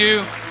celebrate with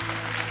you.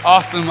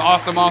 Awesome,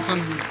 awesome,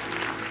 awesome.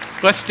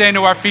 Let's stand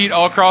to our feet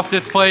all across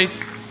this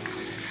place.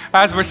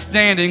 As we're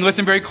standing,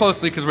 listen very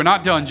closely because we're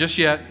not done just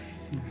yet.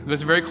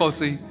 Listen very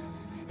closely.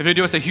 if you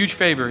do us a huge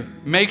favor,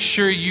 make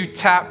sure you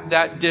tap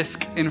that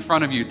disc in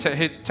front of you.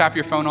 Tap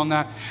your phone on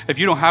that. If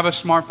you don't have a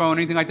smartphone or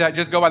anything like that,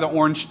 just go by the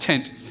orange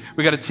tint.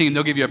 We got a team.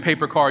 They'll give you a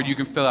paper card you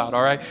can fill out,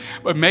 all right?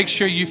 But make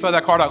sure you fill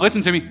that card out.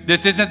 Listen to me.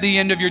 This isn't the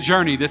end of your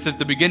journey. This is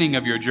the beginning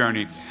of your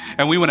journey.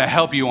 And we want to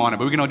help you on it,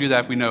 but we can only do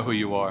that if we know who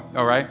you are,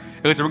 all right? Hey,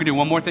 listen, we're going to do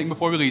one more thing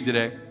before we leave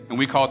today, and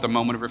we call it the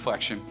moment of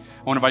reflection.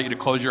 I want to invite you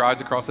to close your eyes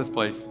across this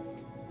place.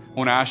 I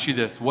want to ask you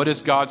this. What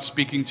is God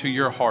speaking to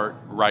your heart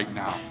right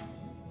now?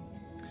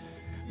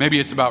 Maybe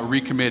it's about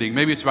recommitting.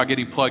 Maybe it's about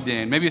getting plugged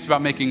in. Maybe it's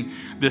about making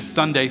this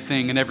Sunday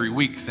thing an every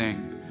week thing.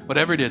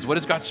 Whatever it is, what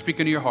is God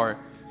speaking to your heart?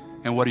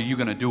 And what are you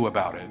going to do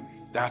about it?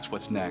 That's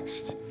what's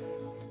next.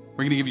 We're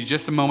going to give you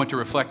just a moment to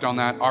reflect on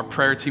that. Our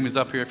prayer team is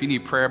up here. If you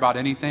need prayer about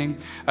anything,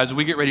 as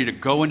we get ready to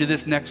go into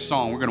this next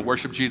song, we're going to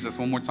worship Jesus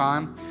one more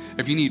time.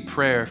 If you need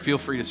prayer, feel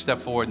free to step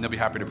forward and they'll be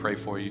happy to pray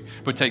for you.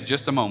 But take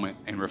just a moment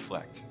and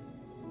reflect.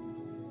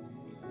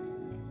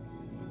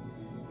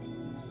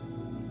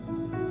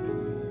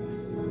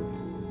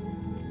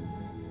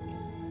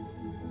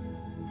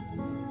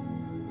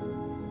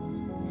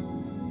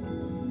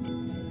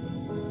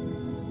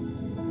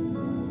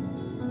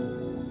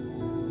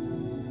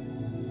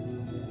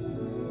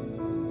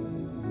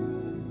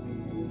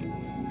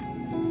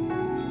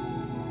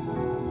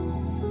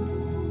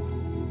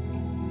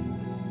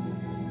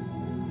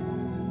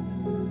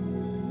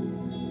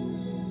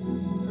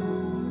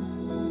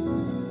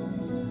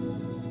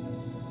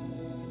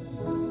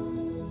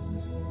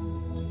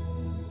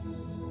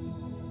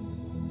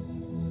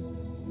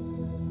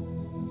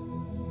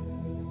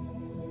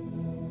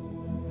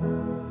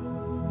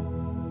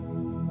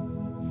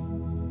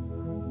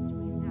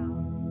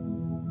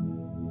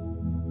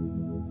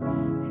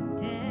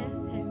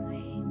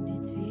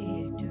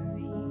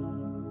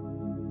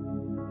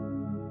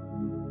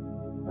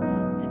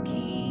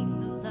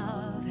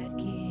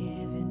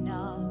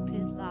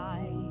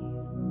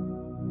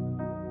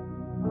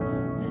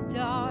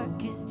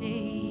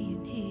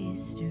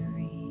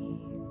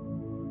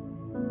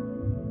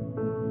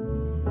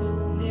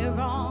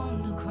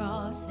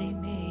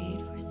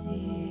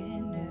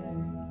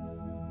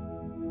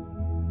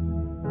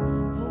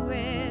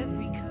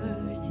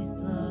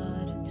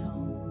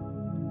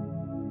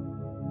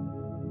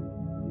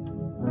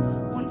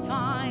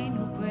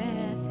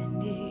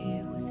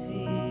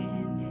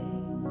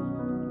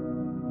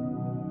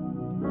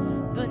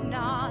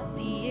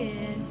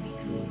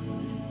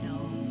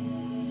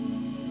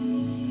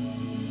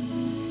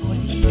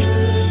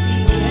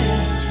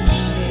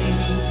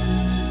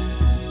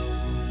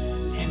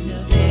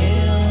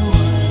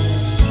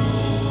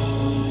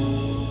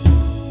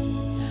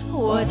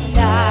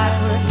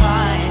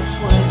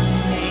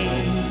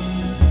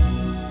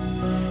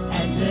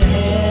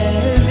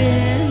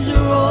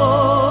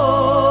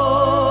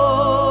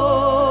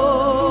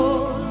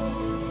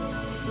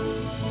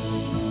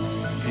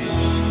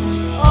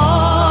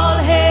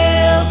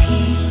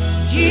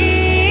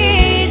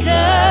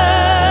 Jesus.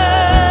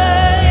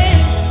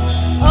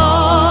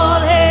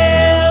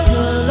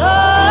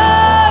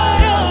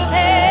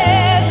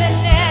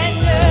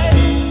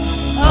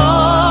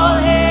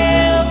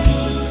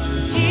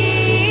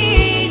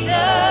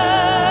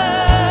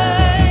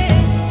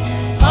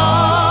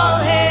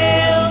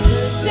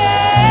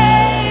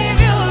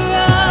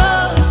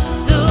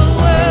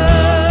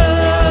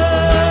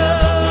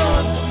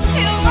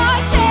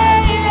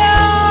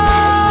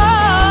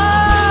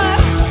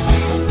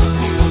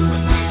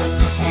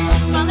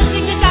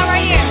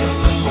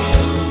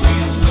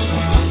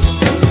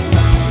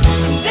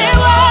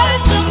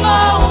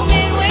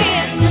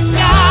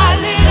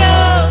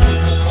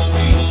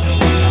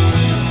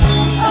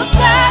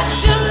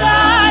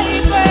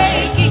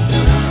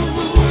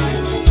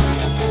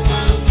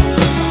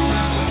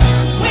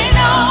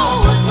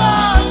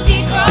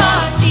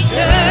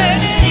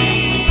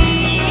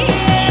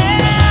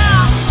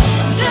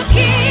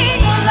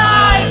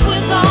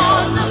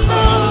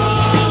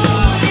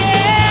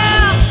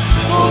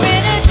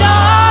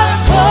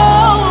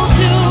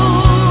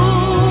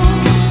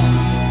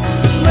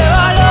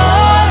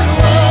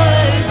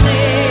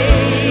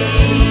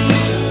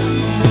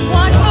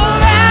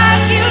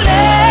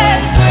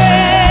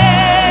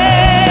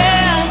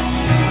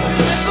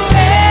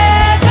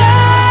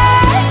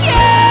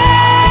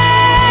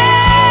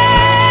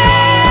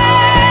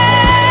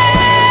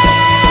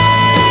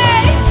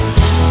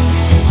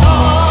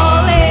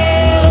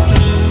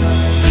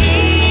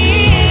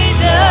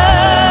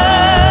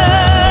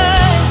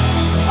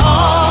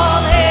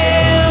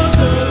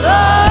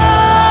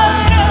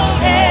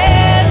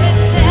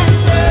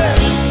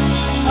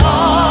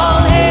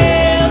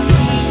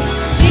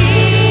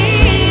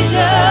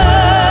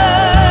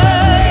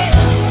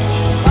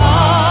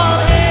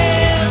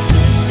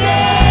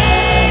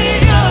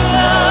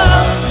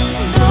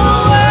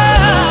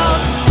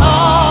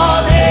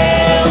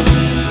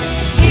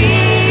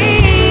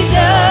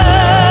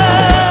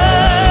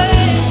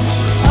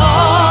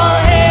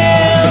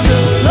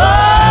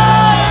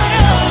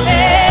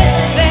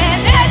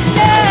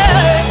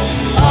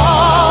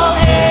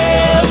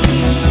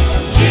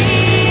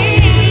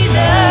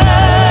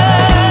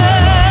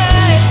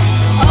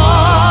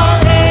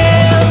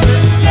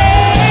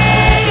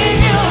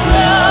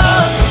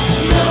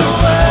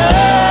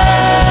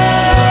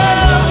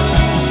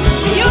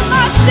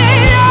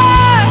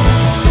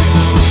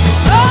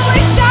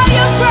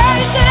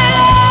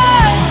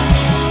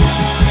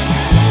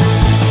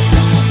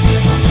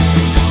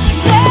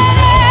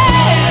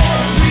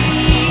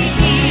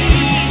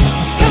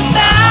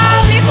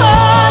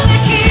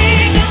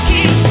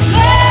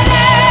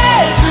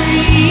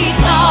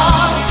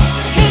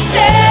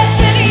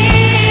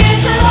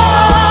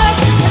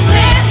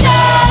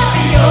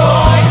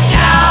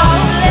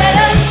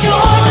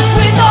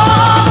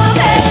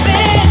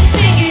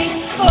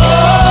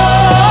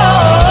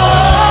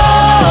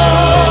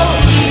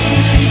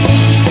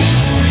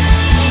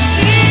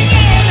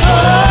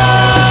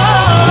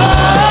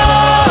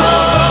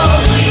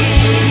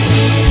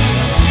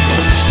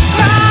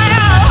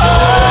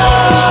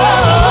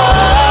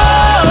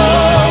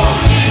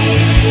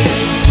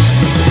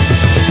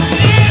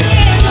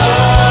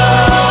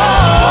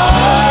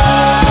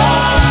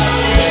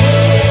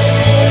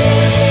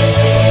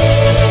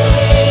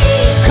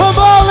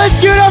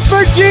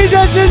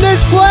 Jesus in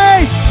this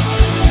place.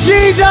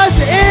 Jesus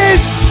is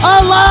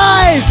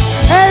alive.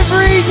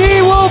 Every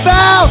knee will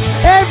bow.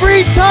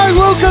 Every tongue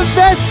will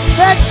confess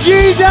that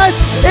Jesus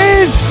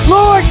is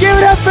Lord. Give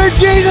it up for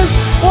Jesus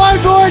one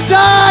more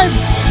time.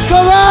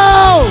 Come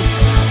on.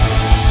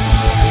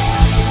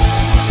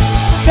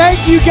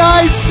 Thank you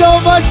guys so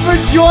much for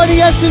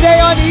joining us today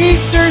on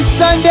Easter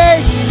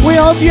Sunday. We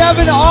hope you have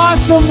an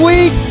awesome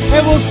week,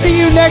 and we'll see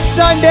you next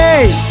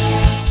Sunday.